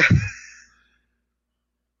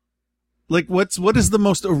 Like, what is the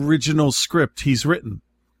most original script he's written?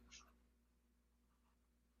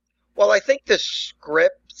 Well, I think the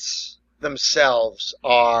scripts themselves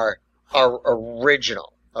are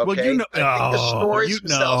original. Okay? Well, you know, I think the stories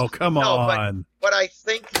themselves. Come on. But I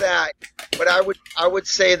think that, I would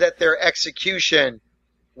say that their execution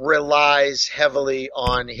relies heavily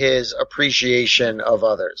on his appreciation of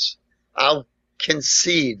others. I'll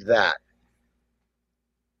concede that.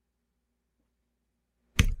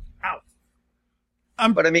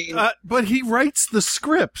 But I mean, but he writes the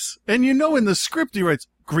scripts, and you know, in the script he writes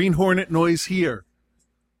Green Hornet noise here.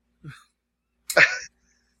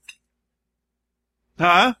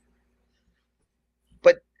 Huh?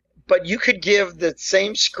 But you could give the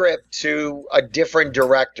same script to a different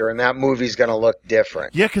director, and that movie's going to look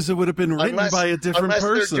different. Yeah, because it would have been written by a different person.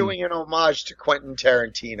 Unless they're doing an homage to Quentin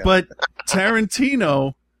Tarantino. But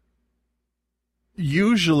Tarantino,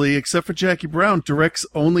 usually, except for Jackie Brown, directs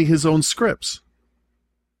only his own scripts.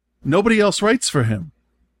 Nobody else writes for him.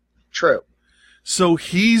 True. So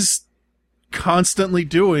he's constantly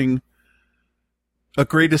doing a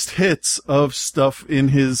greatest hits of stuff in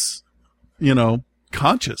his,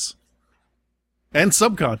 conscious and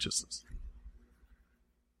subconsciousness.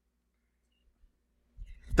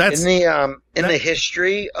 That's in the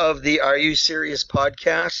history of the Are You Serious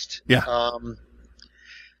podcast. Yeah.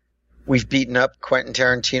 We've beaten up Quentin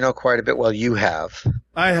Tarantino quite a bit. Well, you have.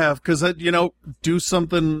 I have, because do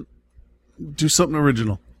something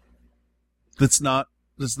original. That's not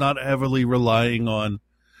heavily relying on.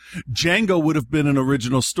 Django would have been an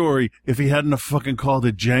original story if he hadn't have fucking called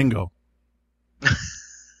it Django.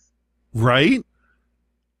 Right?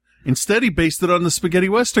 Instead, he based it on the spaghetti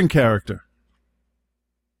western character.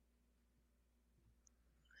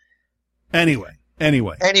 Anyway.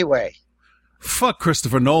 Fuck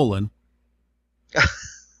Christopher Nolan.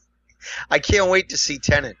 I can't wait to see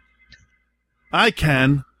Tenet. I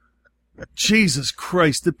can. Jesus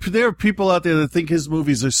Christ. There are people out there that think his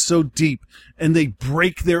movies are so deep and they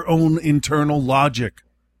break their own internal logic.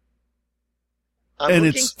 I'm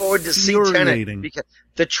looking forward to see Tenet, because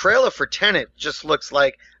the trailer for Tenet just looks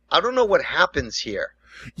like, I don't know what happens here.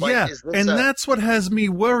 Like, yeah, and that's what has me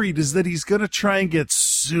worried, is that he's going to try and get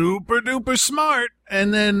super duper smart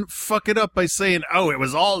and then fuck it up by saying, oh, it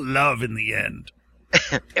was all love in the end.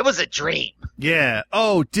 It was a dream. Yeah.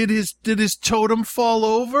 Oh, did his totem fall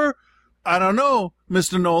over? I don't know,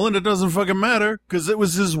 Mr. Nolan. It doesn't fucking matter, because it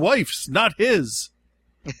was his wife's, not his.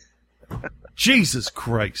 Jesus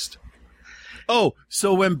Christ. Oh,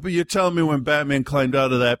 so when you're telling me when Batman climbed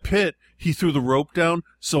out of that pit, he threw the rope down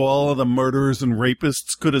so all of the murderers and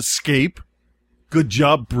rapists could escape? Good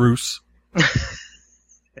job, Bruce.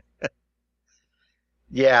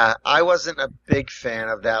 Yeah, I wasn't a big fan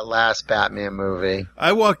of that last Batman movie.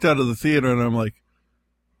 I walked out of the theater and I'm like,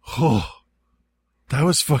 oh, that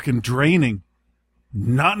was fucking draining.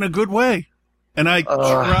 Not in a good way. And I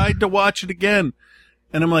tried to watch it again.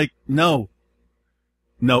 And I'm like, no,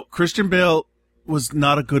 Christian Bale was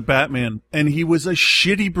not a good Batman, and he was a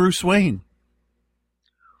shitty Bruce Wayne.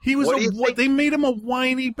 He was they made him a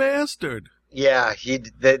whiny bastard. Yeah,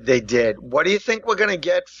 they did. What do you think we're gonna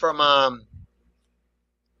get from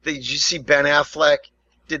did you see Ben Affleck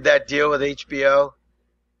did that deal with HBO?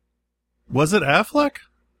 Was it Affleck?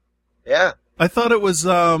 Yeah. I thought it was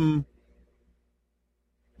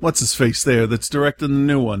what's his face there that's directing the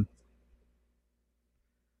new one?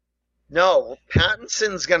 No,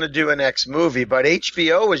 Pattinson's going to do a next movie, but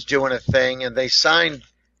HBO is doing a thing, and they signed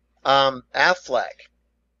Affleck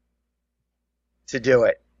to do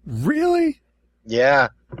it. Really? Yeah.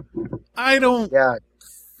 Yeah.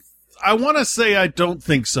 I want to say I don't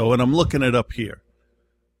think so, and I'm looking it up here.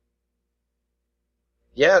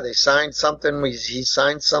 Yeah, they signed something. He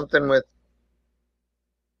signed something with...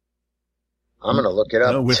 I'm going to look it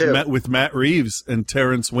up, with Matt Reeves and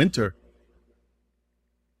Terrence Winter.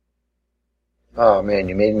 Oh man,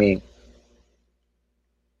 you made me.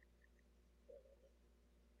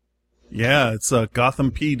 Yeah, it's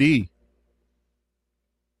Gotham PD.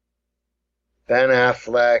 Ben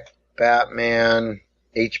Affleck, Batman,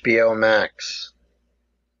 HBO Max.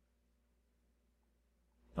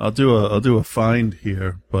 I'll do a find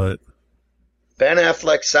here, but Ben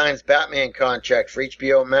Affleck signs Batman contract for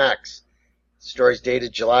HBO Max. Story's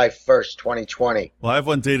dated July 1st, 2020. well, I have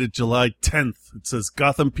one dated July 10th. It says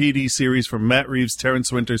Gotham PD series from Matt Reeves,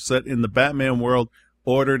 Terrence Winter, set in the Batman world,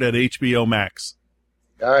 ordered at HBO Max.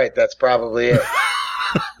 All right, that's probably it.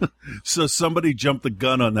 So somebody jumped the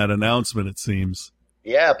gun on that announcement, it seems.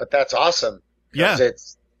 Yeah, but that's awesome.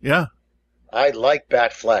 'Cause Yeah. Yeah. I like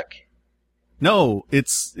Batfleck. No,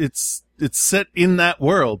 it's set in that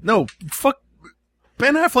world. No, fuck.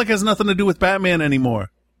 Ben Affleck has nothing to do with Batman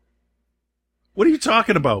anymore. What are you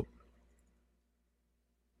talking about?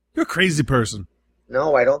 You're a crazy person.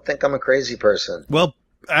 No, I don't think I'm a crazy person. Well,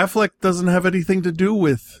 Affleck doesn't have anything to do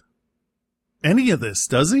with any of this,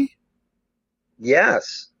 does he?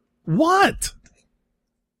 Yes. What?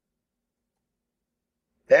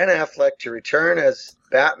 Ben Affleck to return as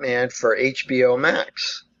Batman for HBO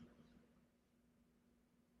Max.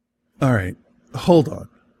 All right. Hold on.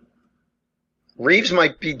 Reeves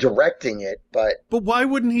might be directing it, but, But why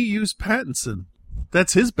wouldn't he use Pattinson?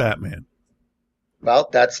 That's his Batman. well,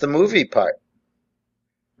 that's the movie part.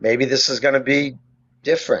 Maybe this is going to be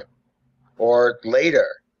different. Or later,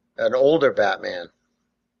 an older Batman.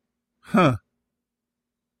 Huh.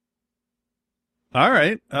 All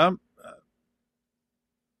right.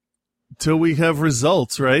 Till we have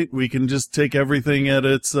results, right? We can just take everything at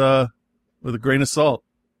its with a grain of salt.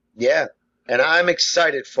 Yeah, and I'm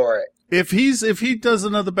excited for it. If he does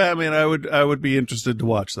another Batman, I would be interested to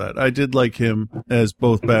watch that. I did like him as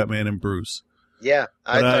both Batman and Bruce. Yeah,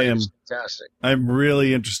 I But thought it was fantastic. I'm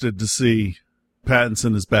really interested to see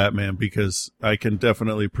Pattinson as Batman because I can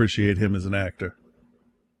definitely appreciate him as an actor.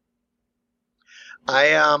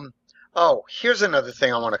 Oh, here's another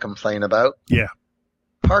thing I want to complain about. Yeah.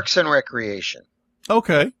 Parks and Recreation.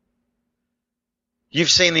 Okay. You've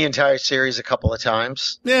seen the entire series a couple of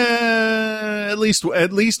times. Yeah, at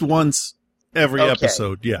least once every Okay.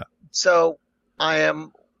 episode. Yeah. So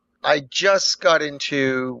I just got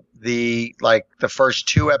into the first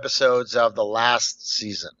 2 episodes of the last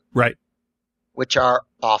season, Right. which are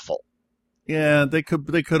awful. Yeah, they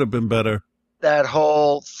could have been better. That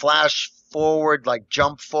whole flash forward,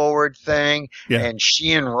 jump forward thing, Yeah. and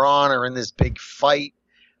she and Ron are in this big fight.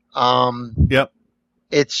 Yep.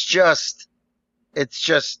 It's just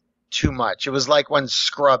too much. It was like when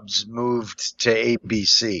Scrubs moved to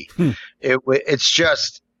ABC. It's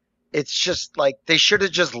just like they should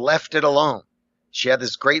have just left it alone. She had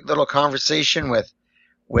this great little conversation with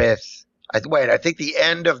I think the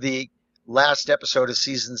end of the last episode of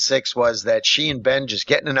season 6 was that she and Ben just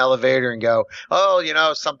get in an elevator and go,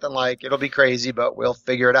 oh, something like it'll be crazy, but we'll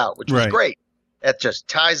figure it out, which was Right. great. That just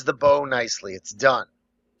ties the bow nicely. It's done.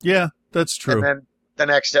 Yeah, that's true. And then the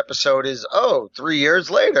next episode is, 3 years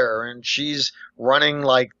later, and she's running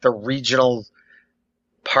the regional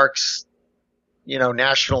parks,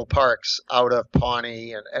 national parks out of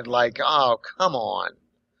Pawnee, and oh, come on.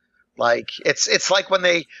 It's like when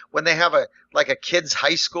they have a kids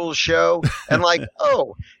high school show and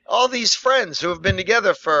oh, all these friends who have been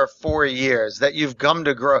together for 4 years that you've come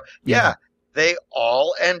to grow. Yeah. They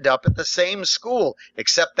all end up at the same school,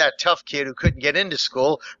 except that tough kid who couldn't get into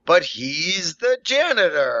school, but he's the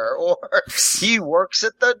janitor, or he works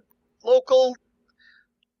at the local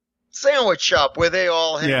sandwich shop where they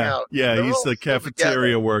all hang out. Yeah, They're he's all the still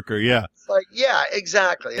cafeteria together. worker. Yeah. Yeah,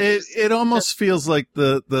 exactly. It almost feels like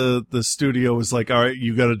the studio is like, all right,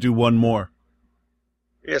 you got to do one more.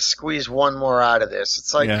 You squeeze one more out of this.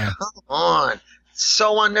 It's like, Yeah. come on. It's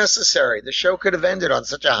so unnecessary. The show could have ended on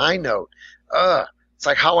such a high note. It's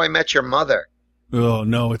like How I Met Your Mother. Oh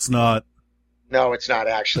no, it's not. No, it's not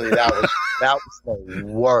actually. That was the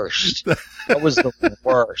worst. That was the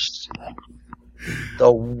worst.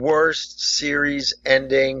 The worst series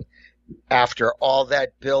ending after all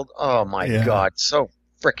that build. Oh my Yeah. God, so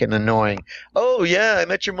freaking annoying. Oh yeah, I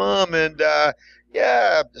met your mom, and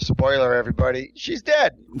yeah, spoiler everybody, she's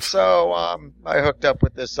dead. So I hooked up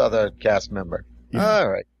with this other cast member. Yeah. All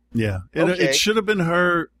right. Yeah, Okay. it should have been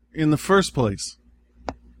her in the first place.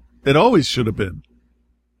 It always should have been.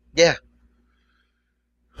 Yeah,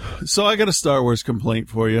 So I got a Star Wars complaint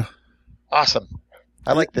for you. awesome.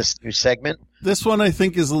 I like this new segment. This one I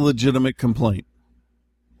think is a legitimate complaint.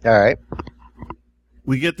 All right.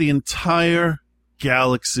 We get the entire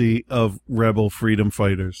galaxy of rebel freedom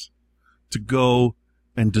fighters to go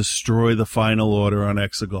and destroy the Final Order on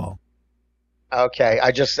Exegol. Okay,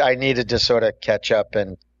 I needed to sort of catch up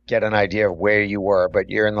and get an idea of where you were, but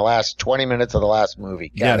you're in the last 20 minutes of the last movie.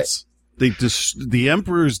 Got yes. The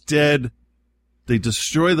Emperor's dead. They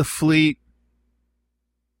destroy the fleet.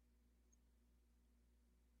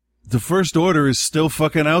 The First Order is still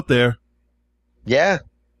fucking out there. Yeah.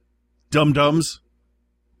 Dum-dums.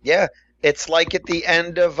 Yeah. It's like at the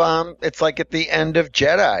end of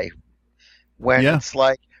Jedi. When it's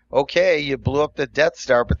like, okay, you blew up the Death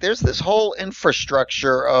Star, but there's this whole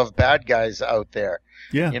infrastructure of bad guys out there.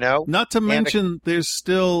 Yeah. You know? Not to mention there's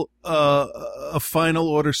still a Final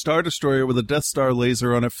Order Star Destroyer with a Death Star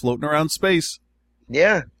laser on it floating around space.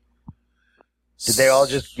 Yeah. Did they all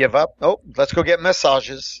just give up? Oh, let's go get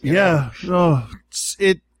massages. Yeah. Oh,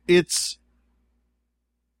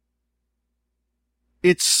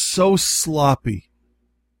 it's so sloppy.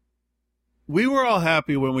 We were all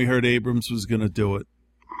happy when we heard Abrams was going to do it.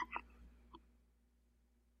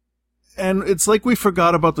 And it's like we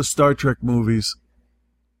forgot about the Star Trek movies.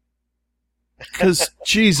 Because,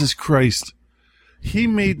 Jesus Christ, he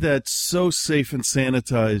made that so safe and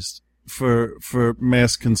sanitized for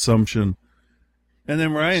mass consumption. And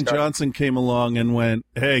then Ryan Johnson came along and went,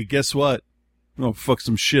 hey, guess what? I'm going to fuck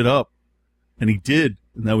some shit up. And he did.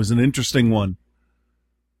 And that was an interesting one.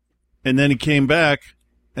 And then he came back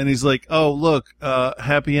and he's like, oh, look,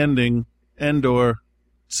 happy ending, Endor,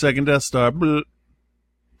 second Death Star. Blah.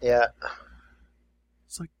 Yeah.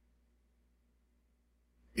 It's like,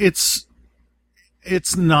 it's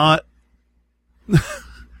not,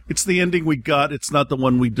 it's the ending we got. It's not the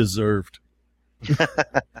one we deserved.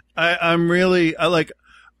 I'll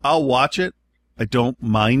watch it. I don't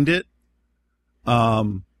mind it.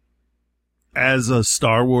 As a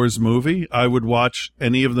Star Wars movie, I would watch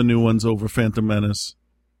any of the new ones over Phantom Menace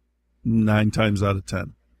 9 times out of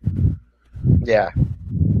 10. Yeah.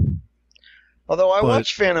 Although I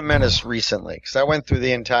watched Phantom Menace recently because I went through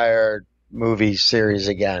the entire movie series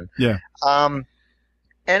again. Yeah. And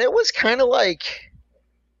it was kind of like,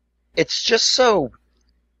 it's just so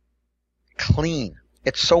clean.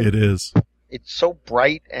 It is. It's so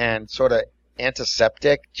bright and sort of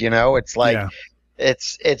antiseptic, you know? It's like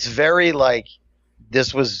it's very like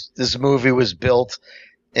this movie was built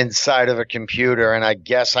inside of a computer and I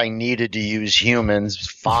guess I needed to use humans.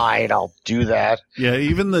 Fine, I'll do that. Yeah,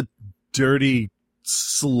 even the dirty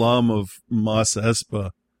slum of Mos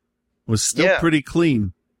Espa was still pretty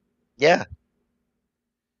clean. Yeah.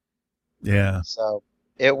 Yeah. So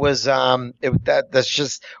it was that's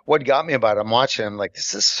just what got me about it. I'm watching. I'm like,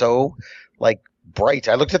 this is so like bright.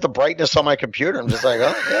 I looked at the brightness on my computer. I'm just like,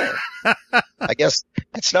 oh yeah. I guess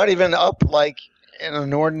it's not even up like an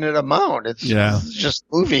inordinate amount. It's just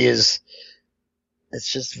movie is.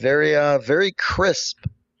 It's just very very crisp.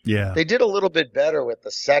 Yeah. They did a little bit better with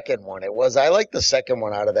the second one. I like the second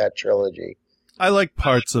one out of that trilogy. I like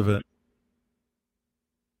parts of it.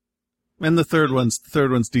 And the third one's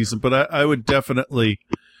decent, but I would definitely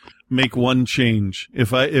make one change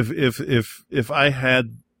if I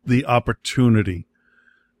had the opportunity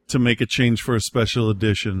to make a change for a special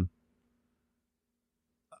edition.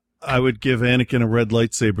 I would give Anakin a red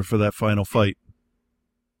lightsaber for that final fight.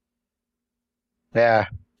 Yeah,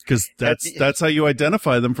 because that's how you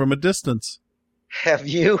identify them from a distance. Have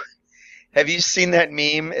you seen that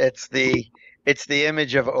meme? It's the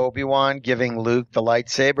image of Obi-Wan giving Luke the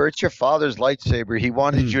lightsaber. It's your father's lightsaber. He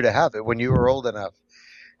wanted you to have it when you were old enough.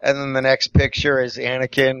 And then the next picture is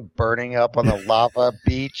Anakin burning up on the lava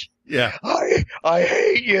beach. Yeah. I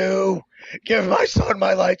hate you. Give my son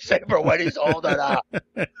my lightsaber when he's old enough.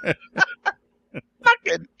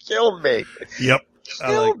 Fucking kill me. Yep.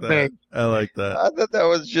 I like that. I thought that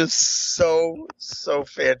was just so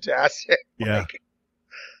fantastic. Yeah.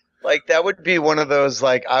 Like that would be one of those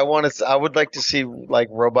like I would like to see like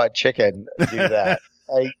Robot Chicken do that.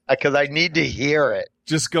 Because I need to hear it.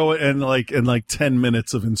 Just go in like 10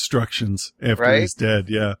 minutes of instructions after he's dead.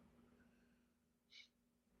 Yeah.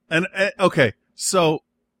 And okay, so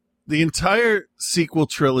the entire sequel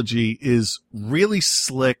trilogy is really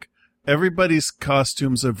slick. Everybody's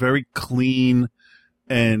costumes are very clean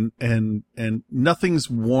and nothing's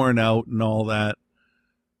worn out and all that.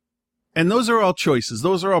 And those are all choices.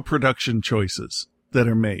 Those are all production choices that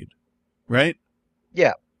are made, right?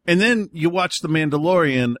 Yeah. And then you watch The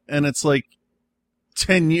Mandalorian, and it's like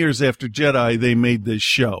 10 years after Jedi, they made this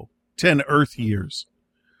show. 10 Earth years.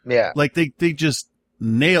 Yeah. Like, they just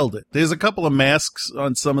nailed it. There's a couple of masks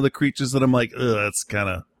on some of the creatures that I'm like, ugh, that's kind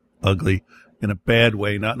of ugly in a bad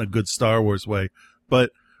way, not in a good Star Wars way.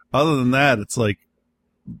 But other than that, it's like,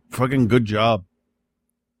 fucking good job.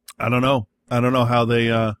 I don't know how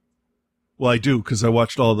they, Well, I do, because I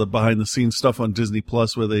watched all the behind-the-scenes stuff on Disney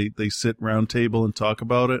Plus where they sit round table and talk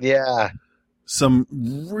about it. Yeah. Some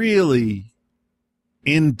really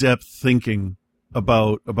in-depth thinking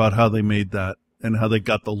about how they made that and how they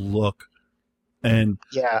got the look. And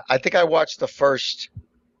yeah, I think I watched the first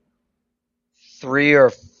 3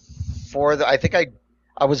 or 4. I think I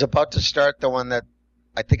was about to start the one that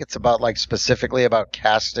I think it's about, like, specifically about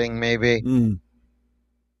casting, maybe.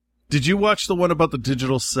 Did you watch the one about the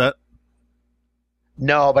digital set?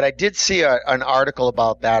 No, but I did see an article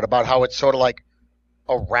about that, about how it's sort of like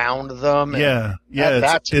around them. Yeah.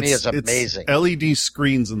 That to me is amazing. It's LED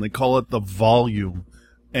screens, and they call it the volume.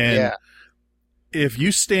 And if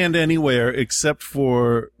you stand anywhere except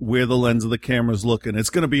for where the lens of the camera is looking, it's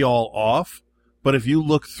going to be all off. But if you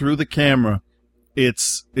look through the camera,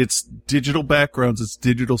 it's digital backgrounds, it's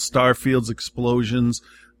digital star fields, explosions,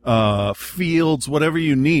 fields, whatever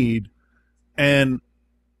you need. And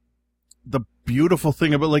the beautiful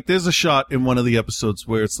thing about, like, there's a shot in one of the episodes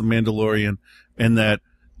where it's the Mandalorian and that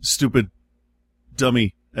stupid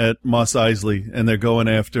dummy at Mos Eisley, and they're going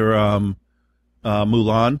after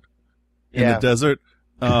Mulan in the desert.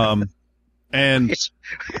 And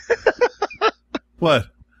what?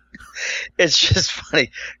 It's just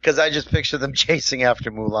funny because I just picture them chasing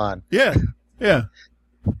after Mulan. Yeah.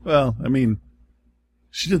 Well, I mean,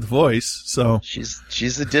 she did the voice, so she's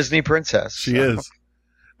the Disney princess. She is.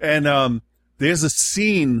 And there's a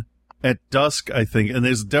scene at dusk, I think, and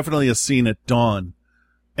there's definitely a scene at dawn,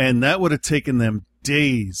 and that would have taken them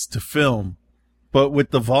days to film. But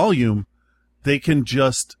with the volume, they can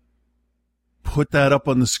just put that up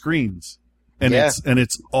on the screens, and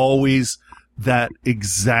it's always that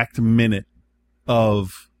exact minute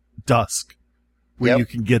of dusk where you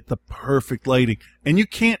can get the perfect lighting, and you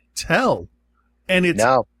can't tell, and it's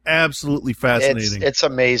absolutely fascinating. It's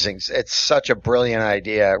amazing. It's such a brilliant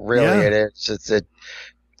idea. Really, it is. It's a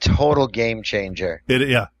total game changer.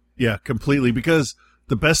 Yeah, completely. Because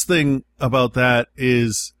the best thing about that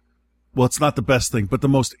is, well, it's not the best thing, but the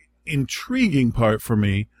most intriguing part for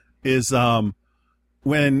me is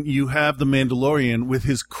when you have the Mandalorian with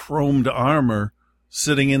his chromed armor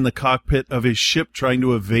sitting in the cockpit of his ship trying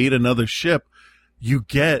to evade another ship, you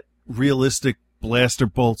get realistic blaster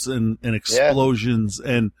bolts and explosions,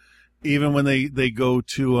 and even when they go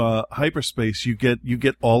to hyperspace, you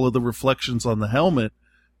get all of the reflections on the helmet,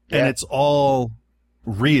 and it's all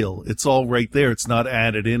real. It's all right there. It's not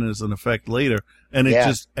added in as an effect later, and it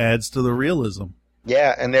just adds to the realism.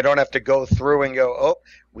 Yeah, and they don't have to go through and go, oh,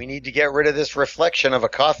 we need to get rid of this reflection of a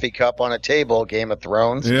coffee cup on a table, Game of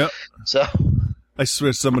Thrones. Yeah. So I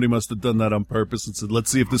swear somebody must have done that on purpose and said, let's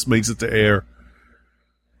see if this makes it to air.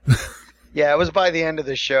 Yeah, it was by the end of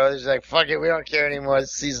the show. It was like, fuck it, we don't care anymore.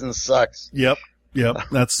 This season sucks. Yep.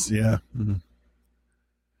 That's, Mm-hmm.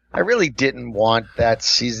 I really didn't want that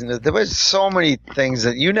season. There was so many things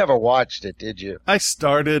that you never watched it, did you? I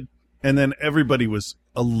started, and then everybody was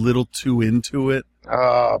a little too into it.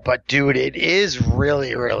 Oh, but dude, it is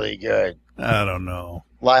really, really good. I don't know.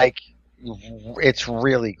 Like, it's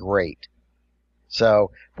really great.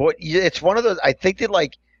 So, but it's one of those, I think that,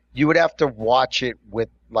 like, you would have to watch it with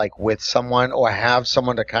someone, or have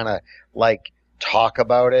someone to kind of, like, talk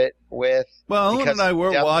about it with. Well, Ellen and I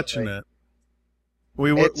were watching it.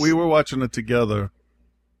 We were watching it together.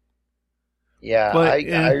 Yeah, but,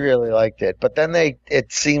 I really liked it. But then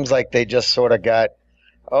it seems like they just sort of got,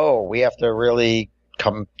 we have to really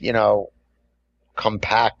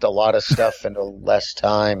compact a lot of stuff into less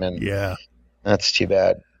time, and that's too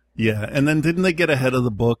bad. Yeah, and then didn't they get ahead of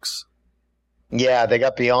the books? Yeah, they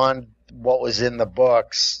got beyond what was in the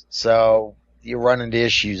books, so you run into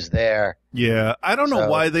issues there. Yeah, I don't know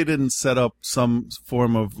why they didn't set up some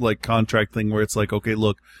form of, like, contract thing where it's like, okay,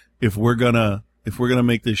 look, if we're gonna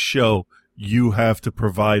make this show, you have to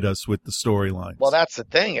provide us with the storylines. Well, that's the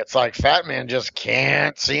thing. It's like Fat Man just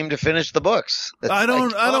can't seem to finish the books. I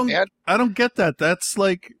don't get that.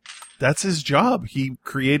 That's his job. He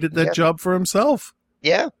created that job for himself.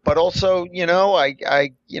 Yeah, but also,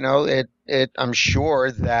 I'm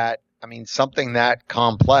sure that, I mean, something that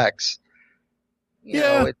complex.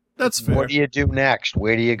 That's fair. What do you do next?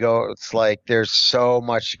 Where do you go? It's like there's so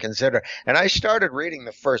much to consider. And I started reading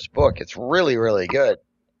the first book. It's really, really good.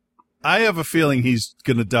 I have a feeling he's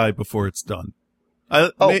going to die before it's done.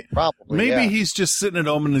 Probably. Maybe he's just sitting at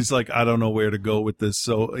home and he's like, I don't know where to go with this.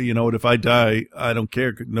 So, you know what? If I die, I don't care.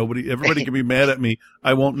 Everybody can be mad at me.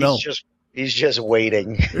 I won't know. He's just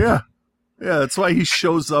waiting. Yeah. Yeah. That's why he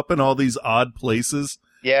shows up in all these odd places.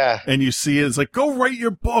 Yeah. And you see it. It's like, go write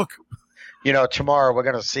your book. Tomorrow we're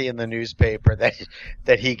going to see in the newspaper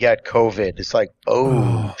that he got COVID. It's like,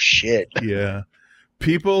 shit. Yeah.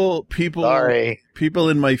 People Sorry. people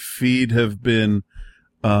in my feed have been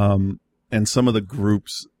and some of the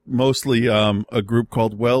groups, mostly a group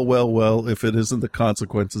called Well, if it isn't the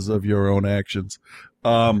consequences of your own actions.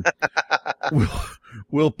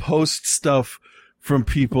 We'll post stuff from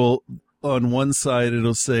people. On one side,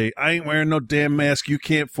 it'll say, I ain't wearing no damn mask. You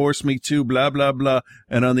can't force me to, blah, blah, blah.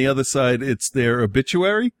 And on the other side, it's their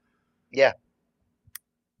obituary. Yeah.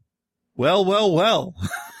 Well.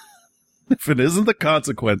 If it isn't the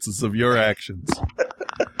consequences of your actions.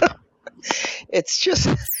 It's just,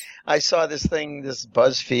 I saw this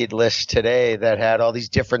BuzzFeed list today that had all these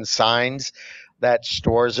different signs that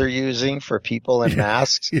stores are using for people in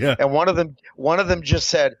masks. Yeah. And one of them just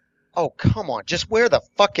said, oh, come on, just wear the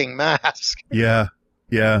fucking mask. Yeah.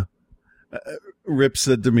 Ripley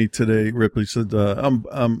said to me today,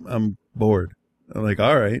 I'm bored. I'm like,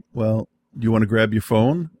 all right, well, do you want to grab your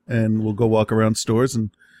phone and we'll go walk around stores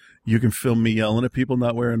and you can film me yelling at people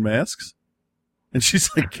not wearing masks? And she's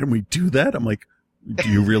like, can we do that? I'm like, do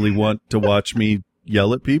you really want to watch me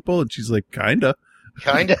yell at people? And she's like, kinda.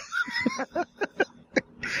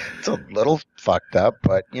 It's a little fucked up,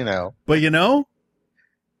 but But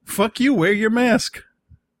fuck you, wear your mask.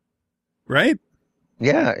 Right?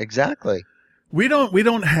 Yeah, exactly. We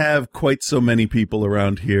don't have quite so many people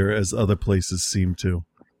around here as other places seem to.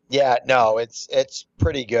 Yeah, no, it's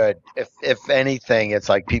pretty good. If anything, it's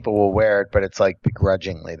like people will wear it, but it's like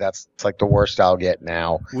begrudgingly. It's like the worst I'll get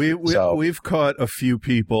now. We've caught a few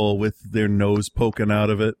people with their nose poking out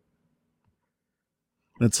of it.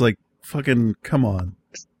 It's like, fucking, come on.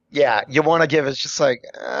 Yeah, you want to give it's just like,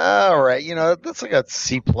 all right, that's like a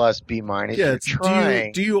C+, B-. Yeah,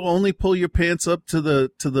 trying. do you only pull your pants up to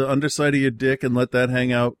the underside of your dick and let that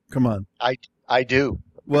hang out? Come on. I do.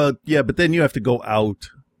 Well, yeah, but then you have to go out.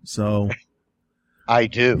 So I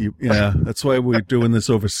do. That's why we're doing this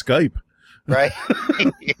over Skype. Right?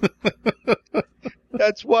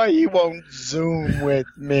 That's why you won't Zoom with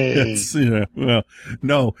me.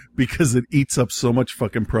 No, because it eats up so much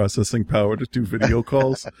fucking processing power to do video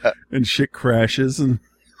calls and shit crashes and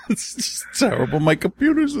it's just terrible. My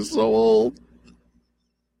computers are so old.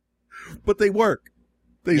 But they work.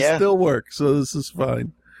 They still work, so this is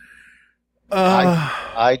fine.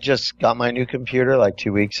 I just got my new computer like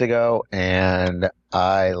 2 weeks ago, and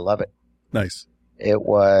I love it. Nice. It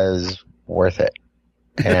was worth it.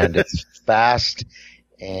 And it's fast,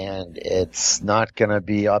 and it's not going to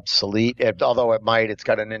be obsolete. Although it might. It's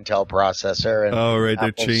got an Intel processor, and they're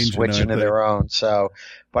Apple's changing switching to their own. So,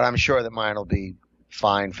 but I'm sure that mine will be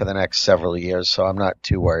fine for the next several years, so I'm not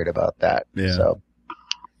too worried about that. Yeah. So.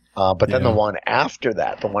 But then the one after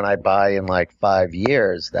that, the one I buy in like 5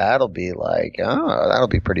 years, that'll be like, that'll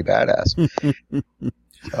be pretty badass.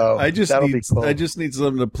 So I just need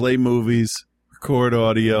something to play movies, record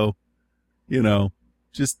audio, I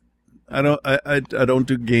don't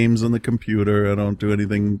do games on the computer. I don't do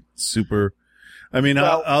anything super. I mean,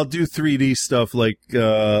 I'll do 3D stuff like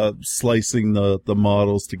slicing the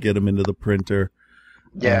models to get them into the printer.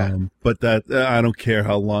 Yeah. But that I don't care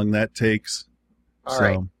how long that takes. All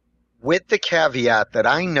right. With the caveat that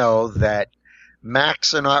I know that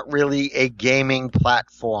Macs are not really a gaming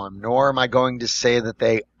platform, nor am I going to say that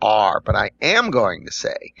they are, but I am going to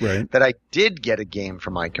say that I did get a game for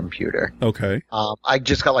my computer. Okay. I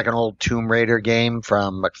just got like an old Tomb Raider game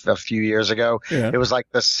from a few years ago. Yeah. It was like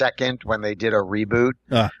the second when they did a reboot.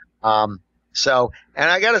 Ah. And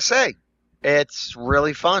I gotta say, it's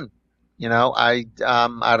really fun. I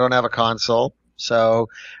don't have a console, so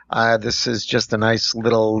this is just a nice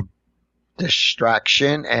little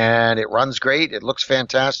distraction, and it runs great. It looks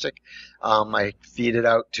fantastic. I feed it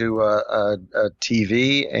out to a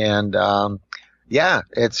TV, and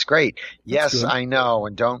it's great. Yes, I know,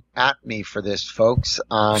 and don't at me for this, folks.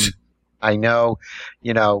 I know,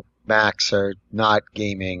 Macs are not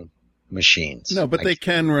gaming machines. No, but they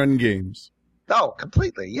can run games. Oh,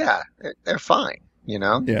 completely. Yeah, they're fine.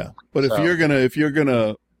 Yeah, but if you're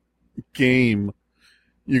gonna game,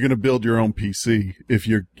 you're gonna build your own PC if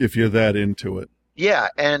you're that into it. Yeah,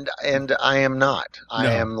 and I am not.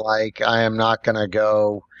 I am not gonna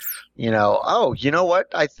go. Oh, you know what?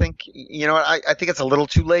 I think I think it's a little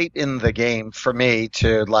too late in the game for me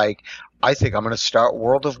to like. I think I'm gonna start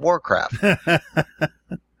World of Warcraft.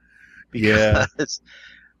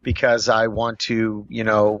 Because I want to,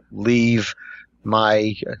 leave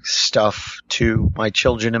my stuff to my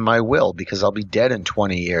children in my will because I'll be dead in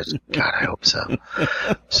 20 years. God, I hope so.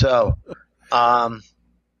 So,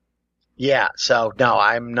 so no,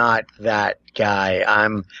 I'm not that guy.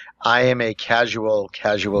 I am a casual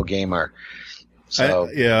gamer. So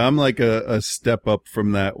I'm like a step up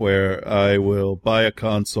from that where I will buy a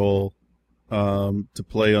console, to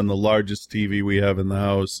play on the largest TV we have in the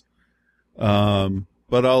house.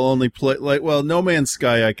 But I'll only play No Man's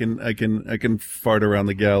Sky. I can fart around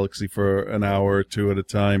the galaxy for an hour or two at a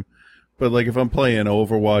time. But like if I'm playing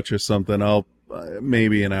Overwatch or something, I'll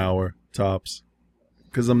maybe an hour tops.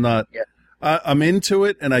 Because I'm not. Yeah. I'm into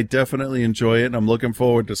it, and I definitely enjoy it. And I'm looking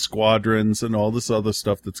forward to Squadrons and all this other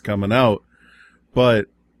stuff that's coming out. But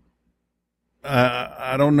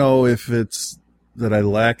I don't know if it's that I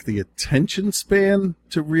lack the attention span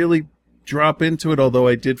to really drop into it. Although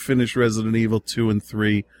I did finish Resident Evil 2 and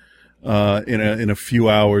 3 in a few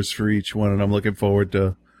hours for each one, and I'm looking forward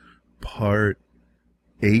to Part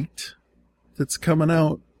 8 that's coming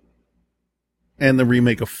out, and the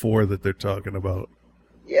remake of 4 that they're talking about.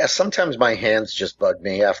 Yeah, sometimes my hands just bug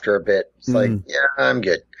me after a bit. It's like, yeah, I'm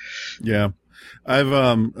good. Yeah. I've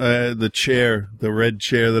the red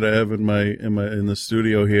chair that I have in the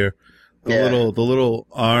studio here, the little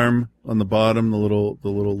arm on the bottom, the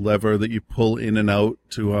little lever that you pull in and out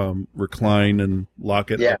to recline and lock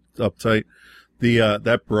it up tight.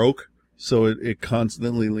 That broke, so it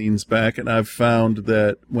constantly leans back, and I've found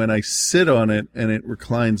that when I sit on it and it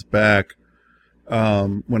reclines back,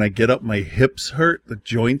 when I get up, my hips hurt. The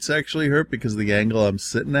joints actually hurt because of the angle I'm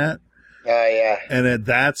sitting at. Yeah. And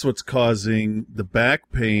that's what's causing the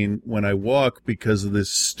back pain when I walk because of this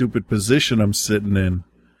stupid position I'm sitting in.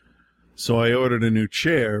 So I ordered a new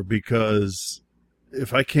chair because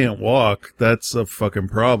if I can't walk, that's a fucking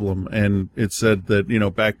problem. And it said that,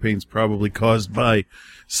 back pain's probably caused by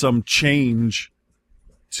some change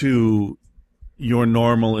to your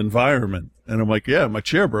normal environment. And I'm like, yeah, my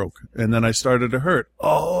chair broke. And then I started to hurt.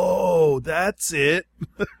 Oh, that's it.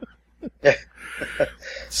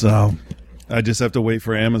 So I just have to wait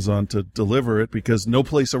for Amazon to deliver it because no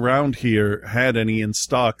place around here had any in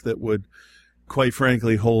stock that would, quite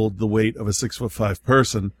frankly, hold the weight of a 6'5"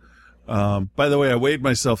 person. By the way, I weighed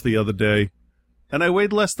myself the other day, and I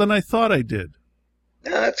weighed less than I thought I did.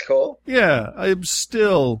 That's cool. Yeah, I'm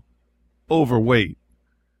still overweight,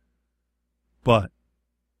 but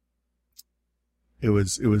it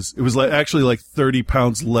was actually like 30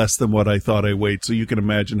 pounds less than what I thought I weighed. So you can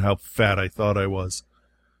imagine how fat I thought I was.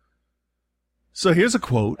 So here's a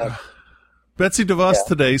quote. Betsy DeVos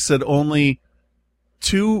today said only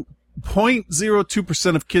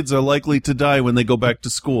 2.02% of kids are likely to die when they go back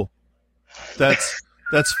to school. That's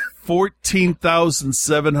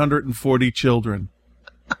 14,740 children.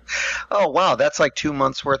 Oh, wow. That's like 2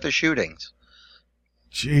 months worth of shootings.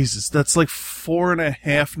 Jesus, that's like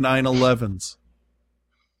 4.5 9/11s.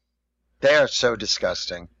 They are so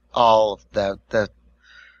disgusting. All of that.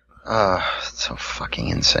 It's so fucking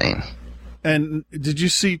insane. And did you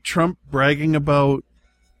see Trump bragging about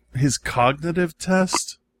his cognitive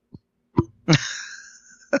test?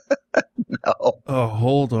 No. Oh,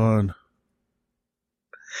 hold on.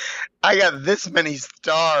 I got this many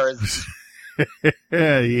stars.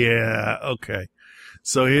 Yeah, okay.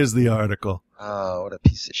 So here's the article. Oh, what a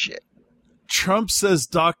piece of shit. Trump says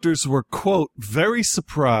doctors were, quote, very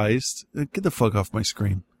surprised. Get the fuck off my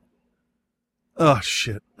screen. Oh,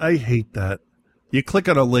 shit. I hate that. You click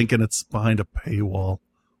on a link and it's behind a paywall.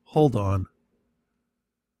 Hold on.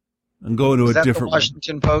 I'm going to a different the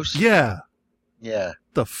Washington Post? Yeah. Yeah.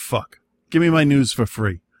 The fuck? Give me my news for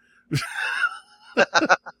free.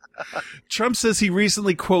 Trump says he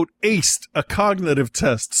recently, quote, aced a cognitive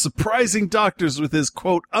test, surprising doctors with his,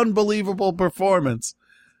 quote, unbelievable performance.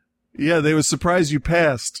 Yeah, they were surprised you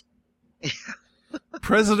passed.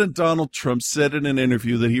 President Donald Trump said in an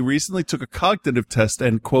interview that he recently took a cognitive test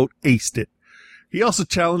and, quote, aced it. He also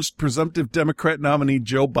challenged presumptive Democrat nominee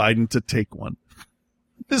Joe Biden to take one.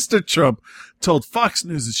 Mr. Trump told Fox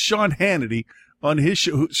News' Sean Hannity on his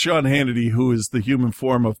show, Sean Hannity, who is the human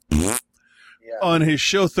form of on his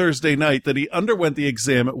show Thursday night, that he underwent the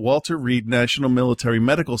exam at Walter Reed National Military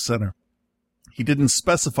Medical Center. He didn't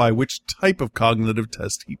specify which type of cognitive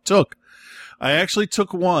test he took. I actually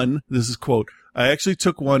took one. This is quote. I actually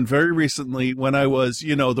took one very recently when I was,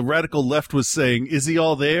 the radical left was saying, is he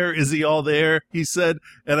all there? Is he all there? He said,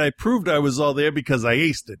 and I proved I was all there because I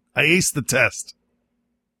aced it. I aced the test.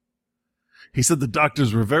 He said the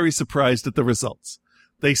doctors were very surprised at the results.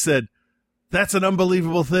 They said, that's an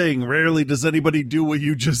unbelievable thing. Rarely does anybody do what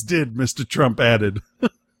you just did, Mr. Trump added.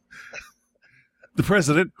 The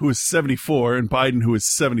president, who is 74, and Biden, who is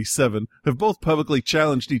 77, have both publicly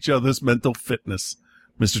challenged each other's mental fitness.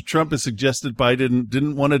 Mr. Trump has suggested Biden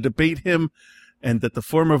didn't want to debate him and that the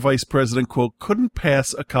former vice president, quote, couldn't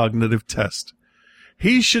pass a cognitive test.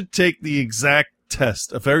 He should take the exact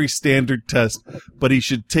test, a very standard test, but he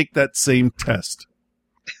should take that same test.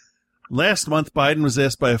 Last month, Biden was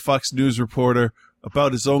asked by a Fox News reporter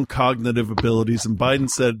about his own cognitive abilities, and Biden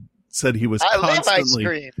said he was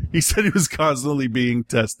he said he was constantly being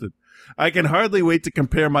tested. I can hardly wait to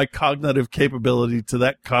compare my cognitive capability to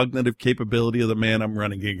that cognitive capability of the man I'm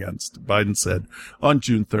running against, Biden said on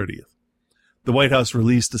June 30th. The White House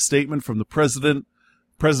released a statement from the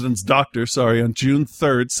president's doctor, on June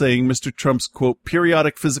 3rd, saying Mr. Trump's, quote,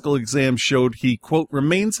 periodic physical exam showed he, quote,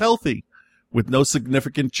 remains healthy with no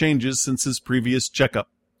significant changes since his previous checkup.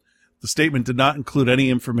 The statement did not include any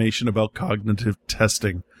information about cognitive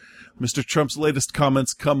testing. Mr. Trump's latest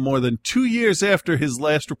comments come more than 2 years after his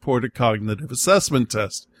last reported cognitive assessment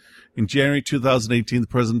test. In January 2018, the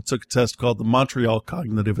president took a test called the Montreal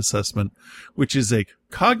Cognitive Assessment, which is a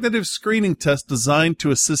cognitive screening test designed to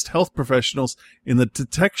assist health professionals in the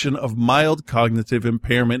detection of mild cognitive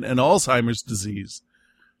impairment and Alzheimer's disease.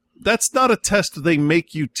 That's not a test they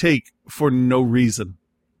make you take for no reason.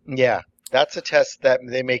 Yeah, that's a test that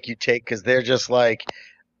they make you take because they're just like,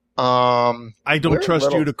 I don't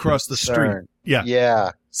trust you to cross the street.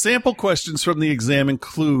 Yeah. Sample questions from the exam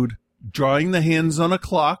include drawing the hands on a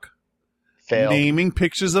clock, naming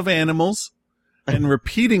pictures of animals, and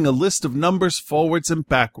repeating a list of numbers forwards and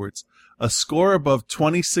backwards. A score above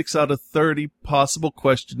 26 out of 30 possible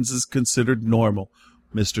questions is considered normal.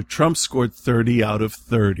 Mr. Trump scored 30 out of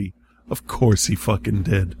 30. Of course he fucking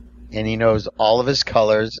did. And he knows all of his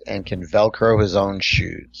colors and can Velcro his own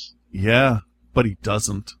shoes. Yeah, but he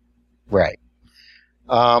doesn't. Right.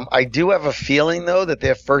 I do have a feeling, though, that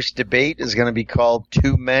their first debate is going to be called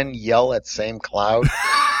Two Men Yell at Same Cloud.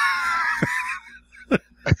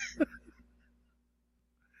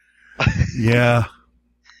 Yeah.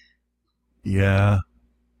 Yeah.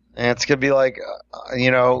 And it's going to be like,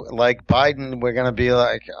 like Biden, we're going to be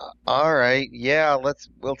like, all right, yeah,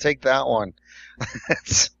 we'll take that one.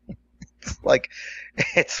 It's like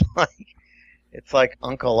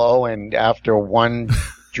Uncle Owen after one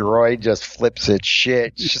droid just flips its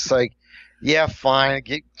shit. It's just like, yeah, fine.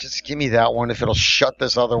 Just give me that one if it'll shut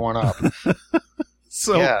this other one up.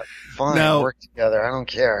 So yeah, fine. Now, work together. I don't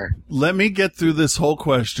care. Let me get through this whole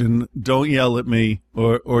question. Don't yell at me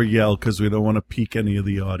or yell because we don't want to peak any of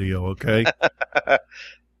the audio, okay?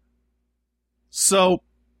 So,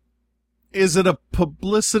 is it a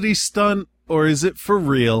publicity stunt or is it for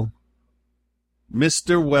real?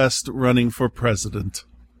 Mr. West running for president.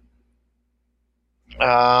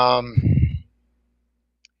 Part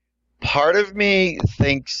of me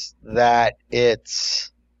thinks that it's,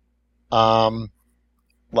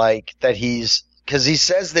 like that because he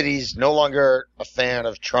says that he's no longer a fan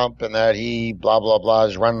of Trump and that he blah, blah, blah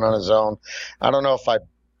is running on his own. I don't know if I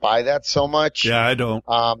buy that so much. Yeah, I don't.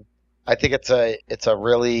 I think it's a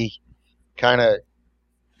really kind of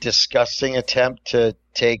disgusting attempt to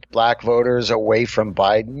take black voters away from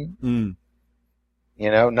Biden. Mm.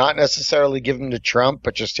 Not necessarily give them to Trump,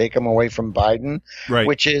 but just take them away from Biden, right?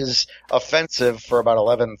 Which is offensive for about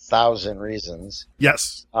 11,000 reasons.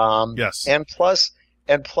 Yes. Yes. And plus,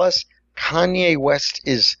 Kanye West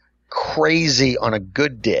is crazy on a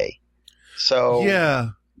good day. So yeah,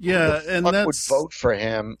 and fuck would vote for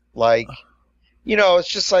him. Like, it's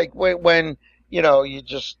just like when you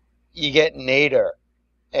get Nader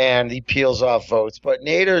and he peels off votes, but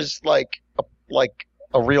Nader's like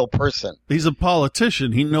a real person. He's a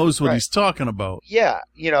politician. He knows what he's talking about. Yeah,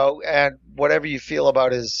 and whatever you feel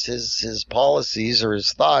about his policies or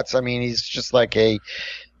his thoughts, I mean, he's just like a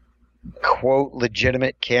quote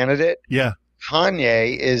legitimate candidate. Yeah.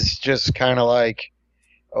 Kanye is just kind of like,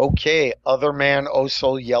 okay, other man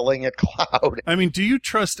also yelling at cloud. I mean, do you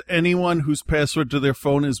trust anyone whose password to their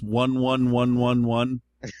phone is 11111?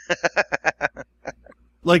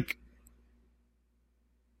 Like,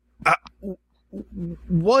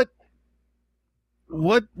 what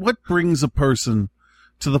brings a person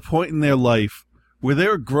to the point in their life where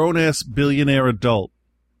they're a grown-ass billionaire adult,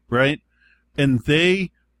 right? And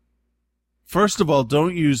they, first of all,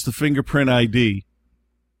 don't use the fingerprint ID.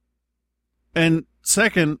 And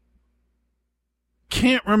second,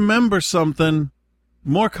 can't remember something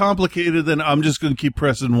more complicated than I'm just going to keep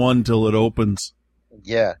pressing 1 till it opens.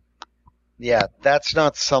 Yeah. Yeah, that's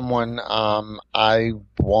not someone I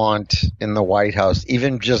want in the White House,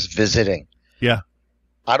 even just visiting. Yeah.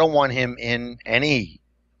 I don't want him in any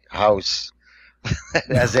house that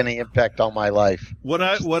has any impact on my life. What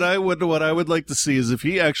I would like to see is if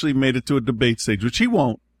he actually made it to a debate stage, which he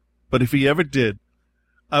won't, but if he ever did,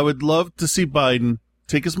 I would love to see Biden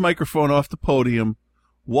take his microphone off the podium,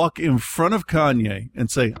 walk in front of Kanye and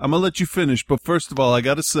say, I'm going to let you finish, but first of all, I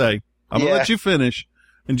got to say, I'm going to let you finish.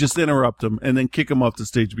 and just interrupt him and then kick him off the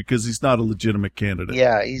stage because he's not a legitimate candidate.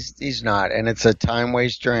 Yeah, he's not, and it's a time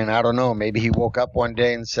waster. And I don't know, maybe he woke up one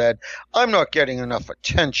day and said, "I'm not getting enough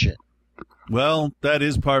attention." Well, that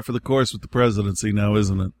is par for the course with the presidency now,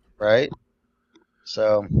 isn't it? Right.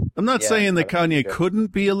 So I'm not saying that Kanye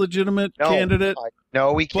couldn't be a legitimate candidate.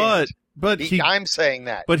 No, we can't. But I'm saying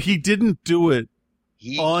that. But he didn't do it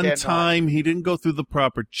He on cannot. time. He didn't go through the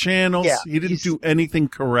proper channels. Yeah, he didn't do anything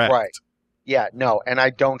correct. Right. Yeah, no, and I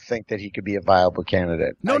don't think that he could be a viable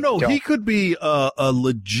candidate. No, he could be a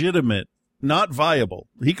legitimate, not viable.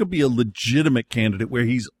 He could be a legitimate candidate where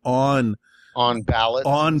he's on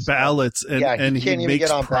ballots, and he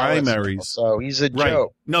makes primaries. So he's a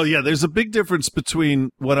joke. No, yeah, there's a big difference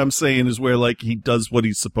between what I'm saying is where like he does what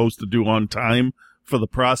he's supposed to do on time for the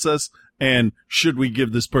process, and should we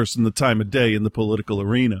give this person the time of day in the political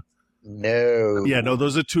arena? No. Yeah, no,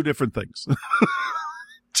 those are two different things.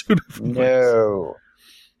 No.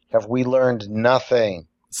 Have we learned nothing?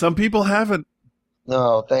 Some people haven't.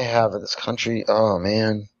 No, they have. This country, oh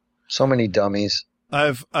man, so many dummies.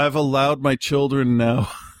 I've allowed my children now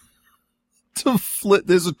to flip.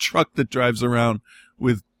 There's a truck that drives around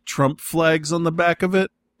with Trump flags on the back of it.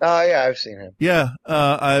 Oh yeah, I've seen him. Yeah,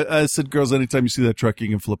 I said, girls, anytime you see that truck, you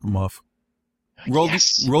can flip them off.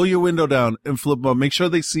 Roll your window down and flip them off. Make sure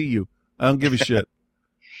they see you. I don't give a shit.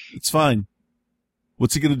 It's fine.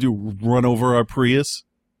 What's he going to do? Run over our Prius?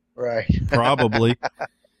 Right. Probably.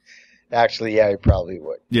 Actually, yeah, he probably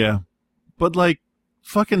would. Yeah. But, like,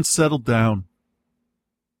 fucking settle down.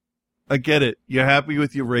 I get it. You're happy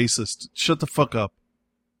with your racist. Shut the fuck up.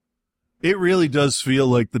 It really does feel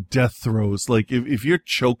like the death throes. Like, if you're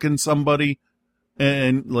choking somebody,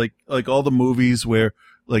 and, like all the movies where,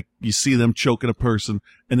 like, you see them choking a person,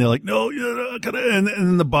 and they're like, no, you're not gonna, and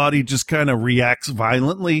then the body just kind of reacts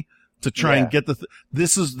violently to try and get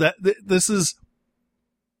this is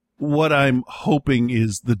what I'm hoping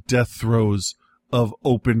is the death throes of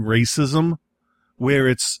open racism, where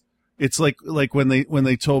it's like when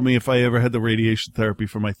they told me if I ever had the radiation therapy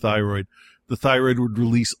for my thyroid, the thyroid would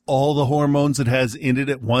release all the hormones it has in it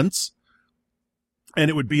at once, and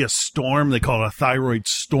it would be a storm. They call it a thyroid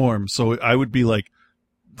storm. So I would be like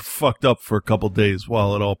fucked up for a couple days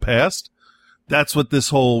while it all passed. That's what this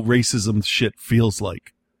whole racism shit feels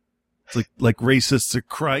like. It's like racists are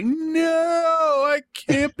crying, no, I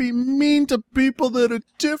can't be mean to people that are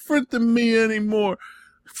different than me anymore.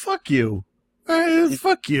 Fuck you.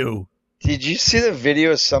 Fuck you. Did you see the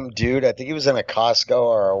video of some dude? I think he was in a Costco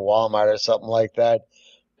or a Walmart or something like that.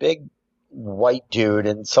 Big white dude,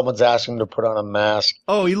 and someone's asking him to put on a mask.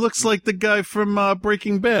 Oh, he looks like the guy from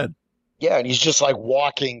Breaking Bad. Yeah, and he's just like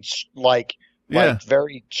walking like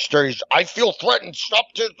very sturdy. I feel threatened.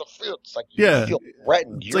 Stop to the field. It's like you feel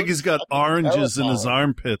threatened. It's like he's got oranges in his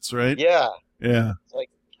armpits, right? Yeah. Yeah. It's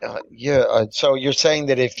like, so you're saying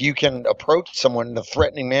that if you can approach someone in a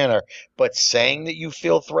threatening manner, but saying that you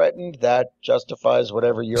feel threatened, that justifies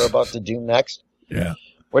whatever you're about to do next? Yeah.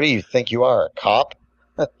 What do you think you are, a cop?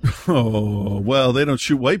 Oh, well, they don't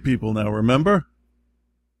shoot white people now, remember?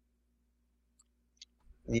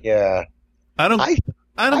 Yeah. I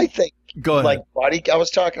think go ahead. Like I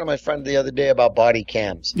was talking to my friend the other day about body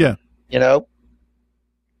cams. Yeah. You know,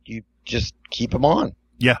 you just keep them on.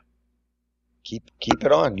 Yeah. Keep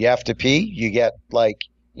it on. You have to pee. You get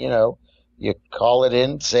you call it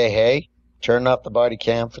in, say, hey, turn off the body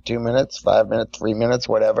cam for 2 minutes, 5 minutes, 3 minutes,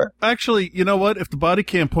 whatever. Actually, you know what? If the body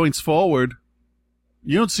cam points forward,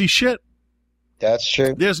 you don't see shit. That's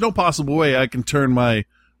true. There's no possible way I can turn my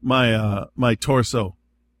torso.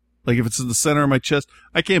 Like if it's in the center of my chest,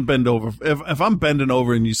 I can't bend over. If I'm bending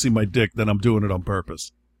over and you see my dick, then I'm doing it on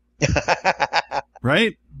purpose.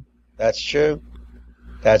 Right? That's true.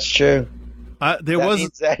 That's true. That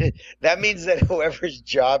means that whoever's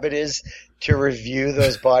job it is to review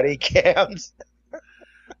those body cams.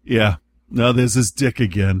 Yeah. No, there's his dick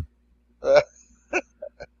again.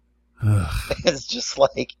 It's just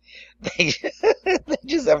like they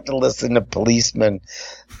just have to listen to policemen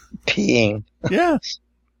peeing. Yeah.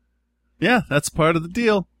 Yeah, that's part of the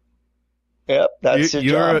deal. Yep, that's your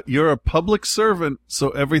job. You're a public servant, so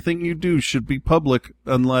everything you do should be public,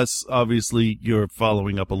 unless obviously you're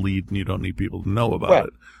following up a lead and you don't need people to know about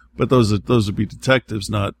it. But those would be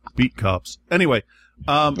detectives, not beat cops. Anyway,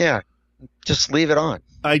 yeah, just leave it on.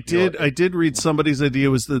 I did read somebody's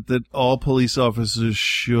idea was that all police officers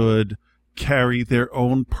should carry their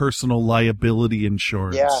own personal liability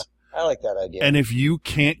insurance. Yeah, I like that idea. And if you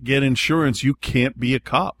can't get insurance, you can't be a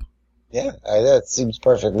cop. Yeah, that seems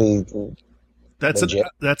perfectly. That's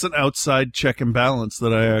an outside check and balance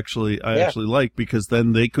that I actually like, because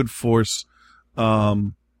then they could force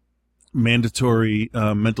mandatory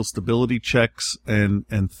mental stability checks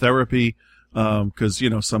and therapy, because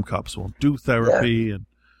some cops won't do therapy.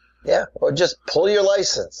 Yeah, or just pull your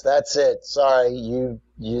license. That's it. Sorry, you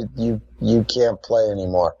can't play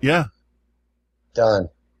anymore. Yeah. Done.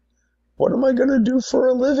 What am I going to do for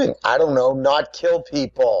a living? I don't know. Not kill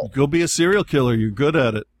people. Go be a serial killer. You're good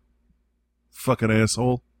at it. Fucking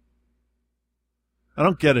asshole. I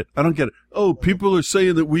don't get it. Oh, people are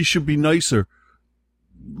saying that we should be nicer.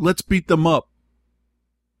 Let's beat them up.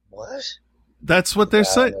 What? That's what they're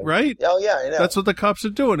saying, right? Oh, yeah, I know. That's what the cops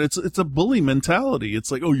are doing. It's a bully mentality.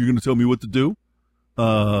 It's like, oh, you're going to tell me what to do?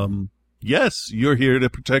 Yes, you're here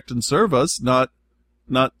to protect and serve us, not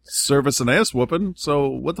serve us an ass whooping. So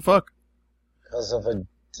what the fuck? Because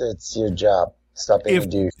it's your job. Stop being a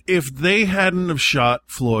douche. If they hadn't have shot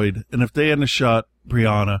Floyd and if they hadn't have shot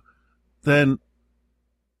Breonna, then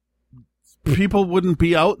people wouldn't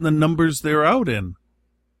be out in the numbers they're out in.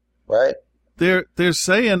 Right? They're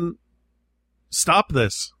saying, stop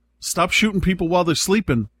this. Stop shooting people while they're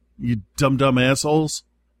sleeping, you dumb assholes.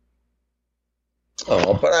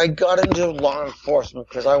 Oh, but I got into law enforcement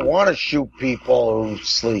because I want to shoot people who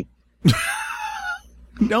sleep.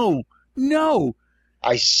 No.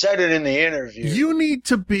 I said it in the interview. You need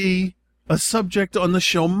to be a subject on the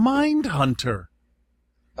show Mindhunter.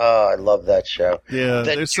 Oh, I love that show. Yeah, The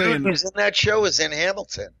they're dude saying... who's in that show is in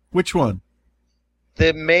Hamilton. Which one?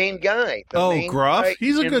 The main guy. Groff? Guy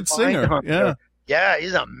He's a good singer. Mindhunter. Yeah. Yeah,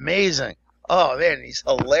 he's amazing. Oh, man, he's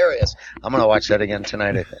hilarious. I'm going to watch that again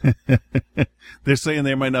tonight, I think. They're saying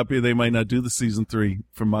they might not do the season 3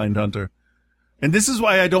 for Mindhunter. And this is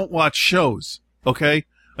why I don't watch shows, okay?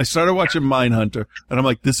 I started watching Mindhunter, and I'm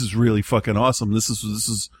like, this is really fucking awesome. This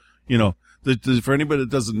is for anybody that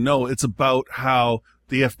doesn't know, it's about how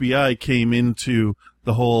the FBI came into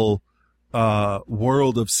the whole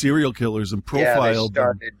world of serial killers and profiled they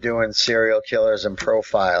started doing serial killers and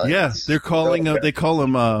profiling. Yeah, they call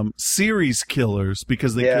them series killers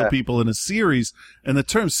because they kill people in a series, and the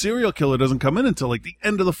term serial killer doesn't come in until like the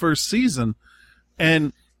end of the first season,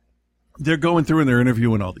 and they're going through and they're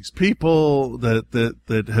interviewing all these people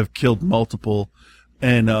that have killed multiple,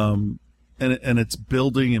 and it's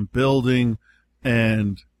building and building,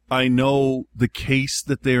 and I know the case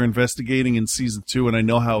that they're investigating in season 2, and I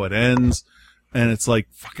know how it ends. And it's like,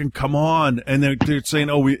 fucking come on. And they're saying,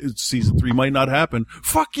 season 3 might not happen.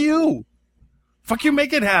 Fuck you.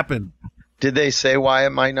 Make it happen. Did they say why it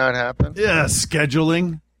might not happen? Yeah,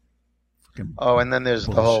 scheduling. And then there's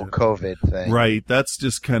the whole COVID thing. Right. That's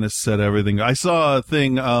just kind of set everything. I saw a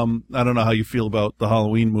thing, I don't know how you feel about the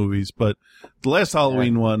Halloween movies, but the last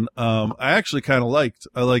Halloween one, I actually kind of liked.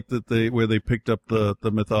 I liked that where they picked up the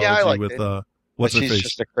mythology with, what's her face? She's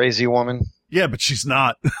just a crazy woman. Yeah, but she's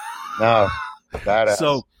not. No.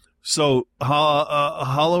 Badass. So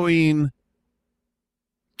Halloween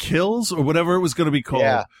Kills or whatever it was going to be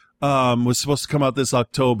called, was supposed to come out this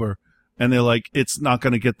October. And they're like, it's not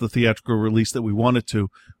going to get the theatrical release that we want it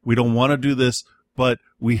to. We don't want to do this, but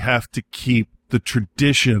we have to keep the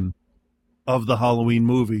tradition of the Halloween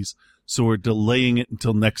movies. So we're delaying it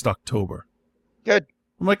until next October. Good.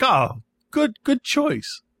 I'm like, good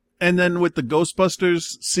choice. And then with the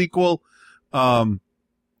Ghostbusters sequel,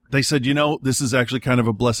 they said, this is actually kind of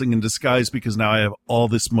a blessing in disguise because now I have all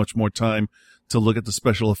this much more time to look at the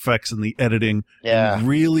special effects and the editing and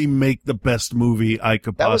really make the best movie I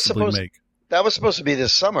could possibly make. That was supposed to be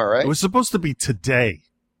this summer, right? It was supposed to be today.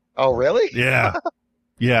 Oh, really? Yeah.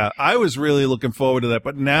 Yeah, I was really looking forward to that,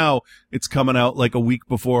 but now it's coming out like a week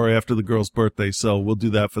before or after the girl's birthday, so we'll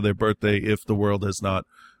do that for their birthday if the world has not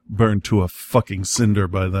burned to a fucking cinder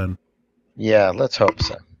by then. Yeah, let's hope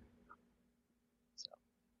so.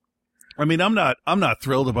 I mean, I'm not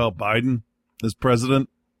thrilled about Biden as president.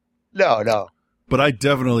 No. But I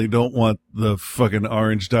definitely don't want the fucking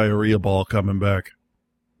orange diarrhea ball coming back.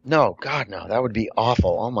 No, God, no. That would be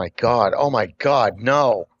awful. Oh, my God,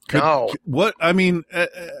 no. No. What? I mean,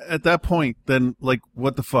 at that point, then, like,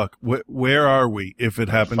 what the fuck? Where are we if it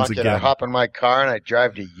happens again? I hop in my car and I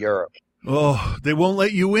drive to Europe. Oh, they won't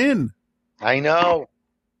let you in. I know.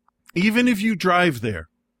 Even if you drive there.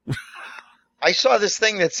 I saw this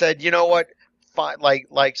thing that said, you know what?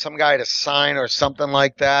 Like some guy had a sign or something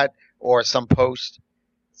like that, or some post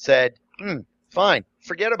said, fine,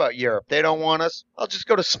 forget about Europe. They don't want us. I'll just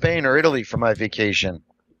go to Spain or Italy for my vacation.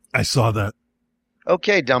 I saw that.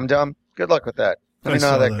 Okay, dum-dum. Good luck with that. Let me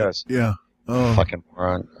know how that goes. Yeah. Oh. Fucking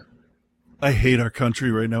moron. I hate our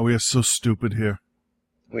country right now. We are so stupid here.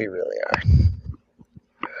 We really are.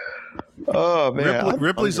 Oh, man.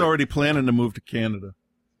 Ripley's already planning to move to Canada.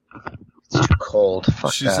 It's too cold.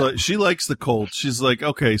 Fuck that. She likes the cold. She's like,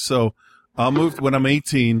 okay, so I'll move when I'm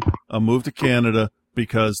 18. I'll move to Canada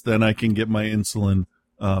because then I can get my insulin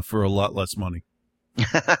for a lot less money.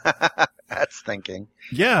 That's thinking.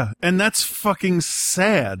 Yeah, and that's fucking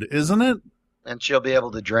sad, isn't it? And she'll be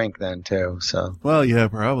able to drink then too. So Well, yeah,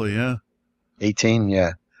 probably, yeah. 18,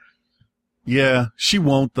 yeah. Yeah, she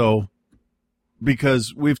won't though,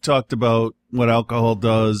 because we've talked about what alcohol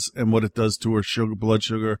does and what it does to her blood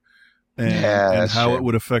sugar, and how it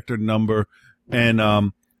would affect her number,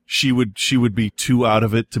 and she would be too out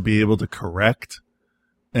of it to be able to correct,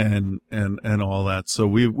 and all that. So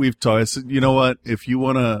we've talked. I said, you know what? If you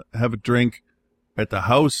want to have a drink at the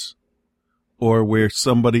house, or where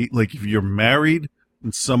somebody, like if you're married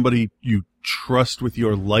and somebody you trust with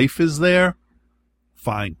your life is there,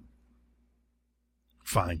 fine.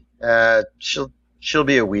 She'll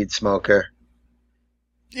be a weed smoker.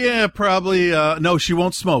 Yeah, probably. No, she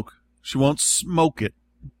won't smoke. She won't smoke it.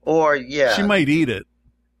 Or yeah, She might eat it.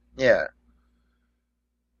 yeah.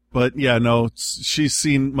 But yeah, no, she's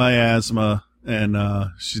seen my asthma, and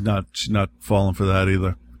she's not falling for that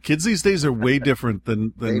either. Kids these days are way different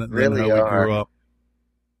than really how we are. grew up.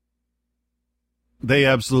 They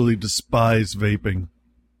absolutely despise vaping.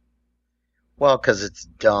 Well, because it's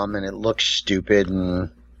dumb and it looks stupid, and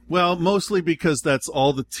Well, mostly because that's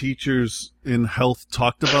all the teachers in health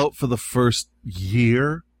talked about for the first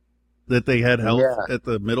year that they had health at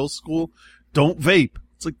the middle school. Don't vape.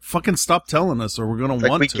 It's like, fucking stop telling us or we're going to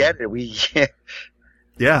want we to. get it.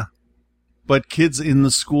 Yeah. But kids in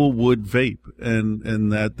the school would vape,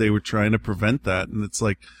 and that they were trying to prevent that. And it's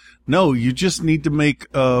like, no, you just need to make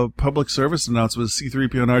a public service announcement with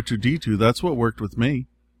C-3PO and R2-D2. That's what worked with me.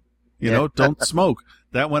 You know, don't smoke.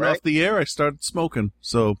 That went off the air. I started smoking.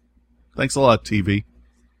 So thanks a lot, TV.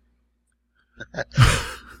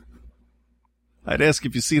 I'd ask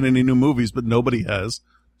if you've seen any new movies, but nobody has.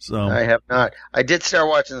 So I have not. I did start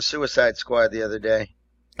watching Suicide Squad the other day.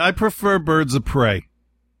 I prefer Birds of Prey.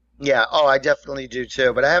 Yeah, I definitely do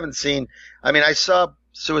too. But I haven't seen. I mean, I saw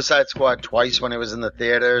Suicide Squad twice when it was in the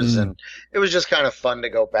theaters, and it was just kind of fun to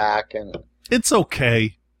go back. And it's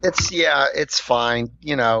okay. It's fine.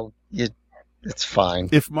 You know, it's fine.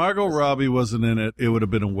 If Margot Robbie wasn't in it, it would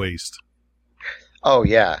have been a waste. Oh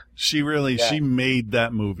yeah, she made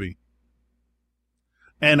that movie.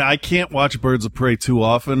 And I can't watch Birds of Prey too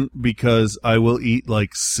often because I will eat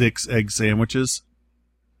like 6 egg sandwiches.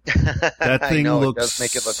 That thing looks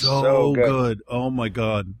make it look so good. Oh my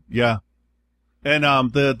God. Yeah. And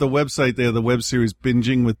the website there, the web series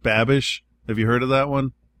Binging with Babish. Have you heard of that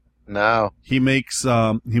one? No. He makes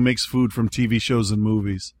food from TV shows and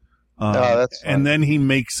movies. That's fun. And then he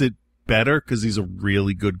makes it better because he's a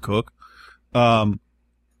really good cook.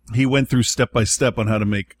 He went through step by step on how to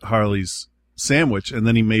make Harley's sandwich, and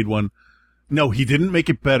then he made one. No, he didn't make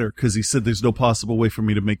it better because he said there's no possible way for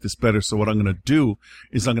me to make this better. So what I'm going to do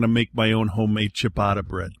is I'm going to make my own homemade ciabatta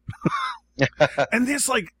bread. And there's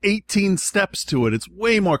like 18 steps to it. It's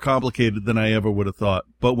way more complicated than I ever would have thought.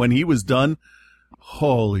 But when he was done,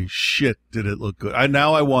 holy shit, did it look good. I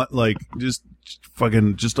want like just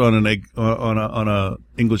on an egg, on a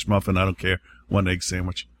English muffin. I don't care. 1 egg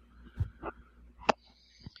sandwich.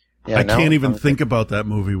 Yeah, I can't even think about that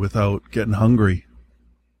movie without getting hungry.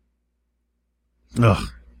 Ugh.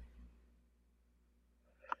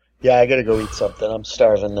 Yeah, I gotta go eat something. I'm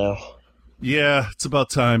starving now. Yeah, it's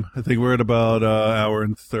about time. I think we're at about hour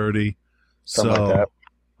and 30. Something like that.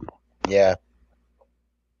 Yeah.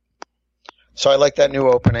 So I like that new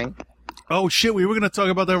opening. Oh shit, we were going to talk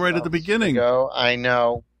about that right at the beginning. I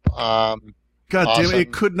know. God awesome. damn it,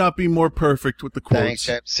 it could not be more perfect with the quotes. Thanks,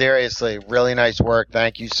 James. Seriously, really nice work.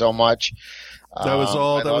 Thank you so much. That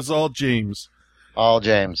was all James. All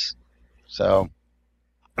James. So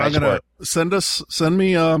nice I'm gonna send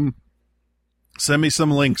me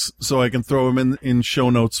some links so I can throw them in show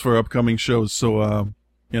notes for upcoming shows. So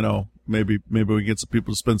maybe we can get some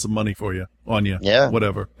people to spend some money on you. Yeah.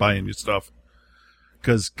 Whatever, buying your stuff.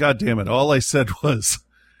 Because God damn it, all I said was,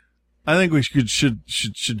 I think we should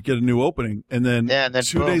get a new opening, and then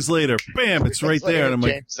 2 boom. days later, bam, it's right there, and I'm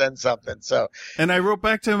like, James send something. So, and I wrote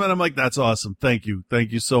back to him, and I'm like, that's awesome, thank you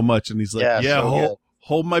so much, and he's like,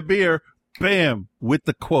 hold my beer, bam, with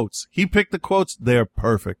the quotes. He picked the quotes; they're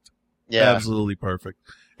perfect, absolutely perfect.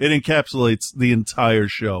 It encapsulates the entire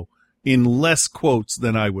show in less quotes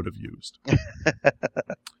than I would have used.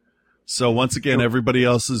 So once again, everybody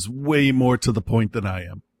else is way more to the point than I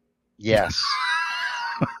am. Yes.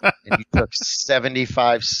 And you took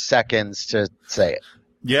 75 seconds to say it.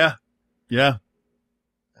 Yeah.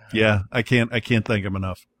 I can't thank him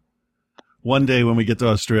enough. One day when we get to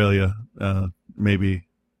Australia, maybe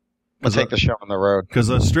We'll take the show on the road. Because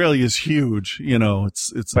Australia is huge, you know.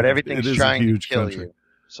 But everything's it is trying a huge to kill country. you.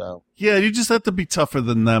 So yeah, you just have to be tougher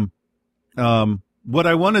than them. What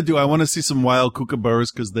I want to do, I want to see some wild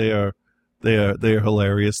kookaburras because they are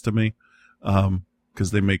hilarious to me.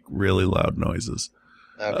 Because they make really loud noises.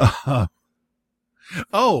 okay.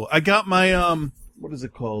 I got my what is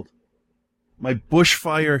it called? My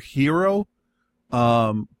Bushfire Hero,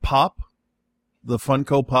 pop, the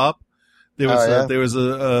Funko Pop. There was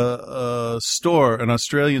a store, an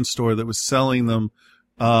Australian store that was selling them,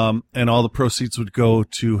 and all the proceeds would go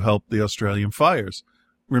to help the Australian fires.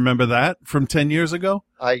 Remember that from 10 years ago?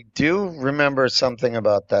 I do remember something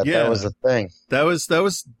about that. Yeah. That was the thing. That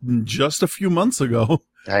was just a few months ago.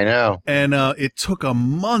 I know. And it took a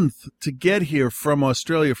month to get here from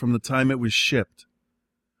Australia from the time it was shipped.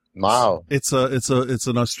 Wow. It's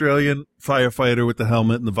an Australian firefighter with the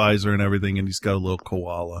helmet and the visor and everything, and he's got a little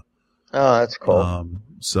koala. Oh, that's cool.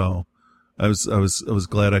 So I was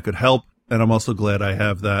glad I could help, and I'm also glad I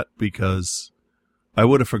have that because I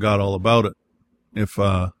would have forgot all about it if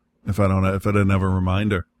I didn't have a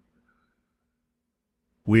reminder.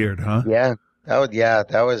 Weird, huh? Yeah.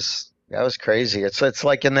 That was crazy. It's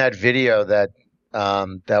like in that video that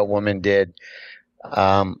that woman did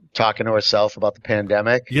talking to herself about the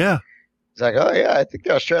pandemic. Yeah. It's like, oh yeah, I think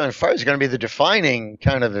the Australian fire is going to be the defining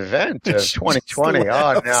kind of event of 2020.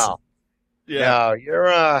 Oh no. Yeah.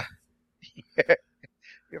 No,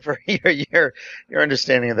 your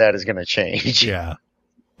understanding of that is going to change. Yeah.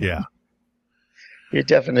 Yeah. Your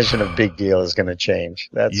definition of big deal is going to change.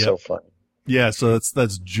 That's Yep. so funny. Yeah, so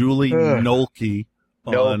that's Julie Nolke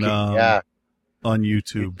on yeah. on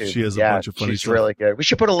YouTube. She has a Yeah, bunch of funny she's stuff. really good. We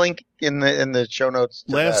should put a link in the show notes.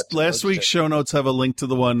 To that. Last week's show notes have a link to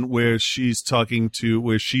the one where she's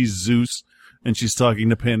Zeus and she's talking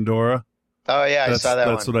to Pandora. Oh yeah, I saw that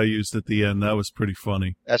one. That's what I used at the end. That was pretty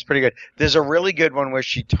funny. That's pretty good. There's a really good one where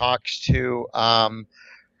she talks to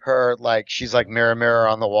her like she's like mirror mirror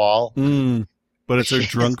on the wall. But it's her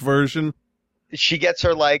drunk version. She gets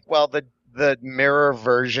her like, well, the mirror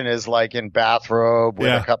version is like in bathrobe with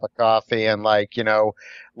a cup of coffee and like, you know,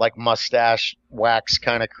 like mustache wax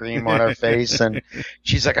kind of cream on her face. And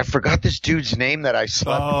she's like, I forgot this dude's name that I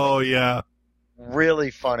slept with. Oh, yeah. Really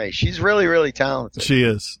funny. She's really, really talented. She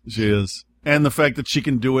is. And the fact that she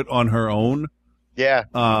can do it on her own. Yeah.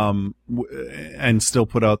 And still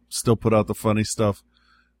put out the funny stuff.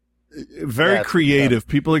 Very creative.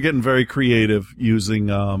 People are getting very creative using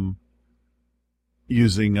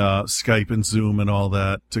Skype and Zoom and all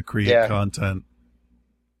that to create content.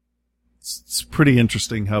 It's pretty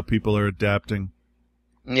interesting how people are adapting.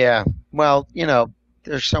 Yeah. Well, you know,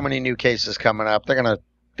 there's so many new cases coming up.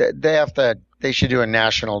 They should do a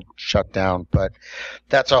national shutdown, but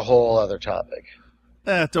that's a whole other topic.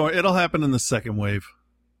 Don't worry. It'll happen in the second wave.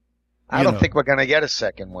 I don't think we're going to get a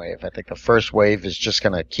second wave. I think the first wave is just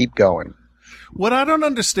going to keep going. What I don't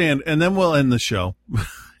understand, and then we'll end the show,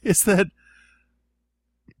 is that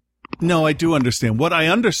no, I do understand. What I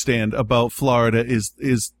understand about Florida is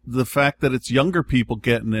the fact that it's younger people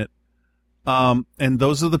getting it, and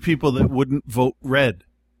those are the people that wouldn't vote red.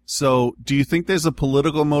 So, do you think there's a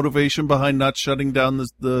political motivation behind not shutting down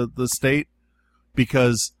the state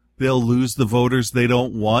because they'll lose the voters they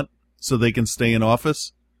don't want, so they can stay in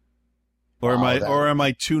office? Or am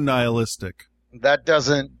I too nihilistic? That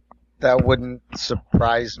wouldn't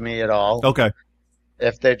surprise me at all. Okay.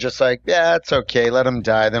 If they're just like, yeah, it's okay, let them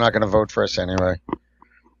die. They're not going to vote for us anyway.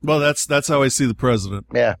 Well, that's how I see the president.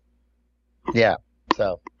 Yeah. Yeah.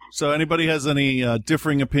 So anybody has any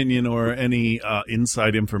differing opinion or any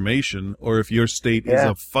inside information, or if your state is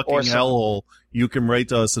a fucking hellhole, you can write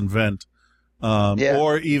to us and vent.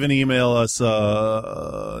 Or even email us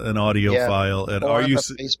an audio file at or the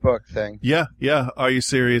Facebook thing. Yeah. Are you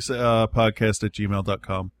serious?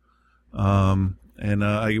 podcast@gmail.com. And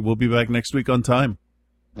I will be back next week on time.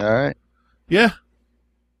 All right. Yeah.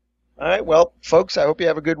 All right. Well, folks, I hope you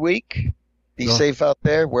have a good week. Be safe out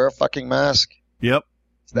there. Wear a fucking mask. Yep.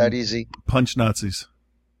 It's that easy. Punch Nazis.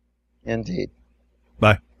 Indeed.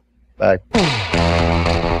 Bye. Bye.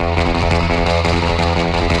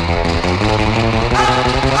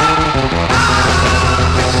 Ah!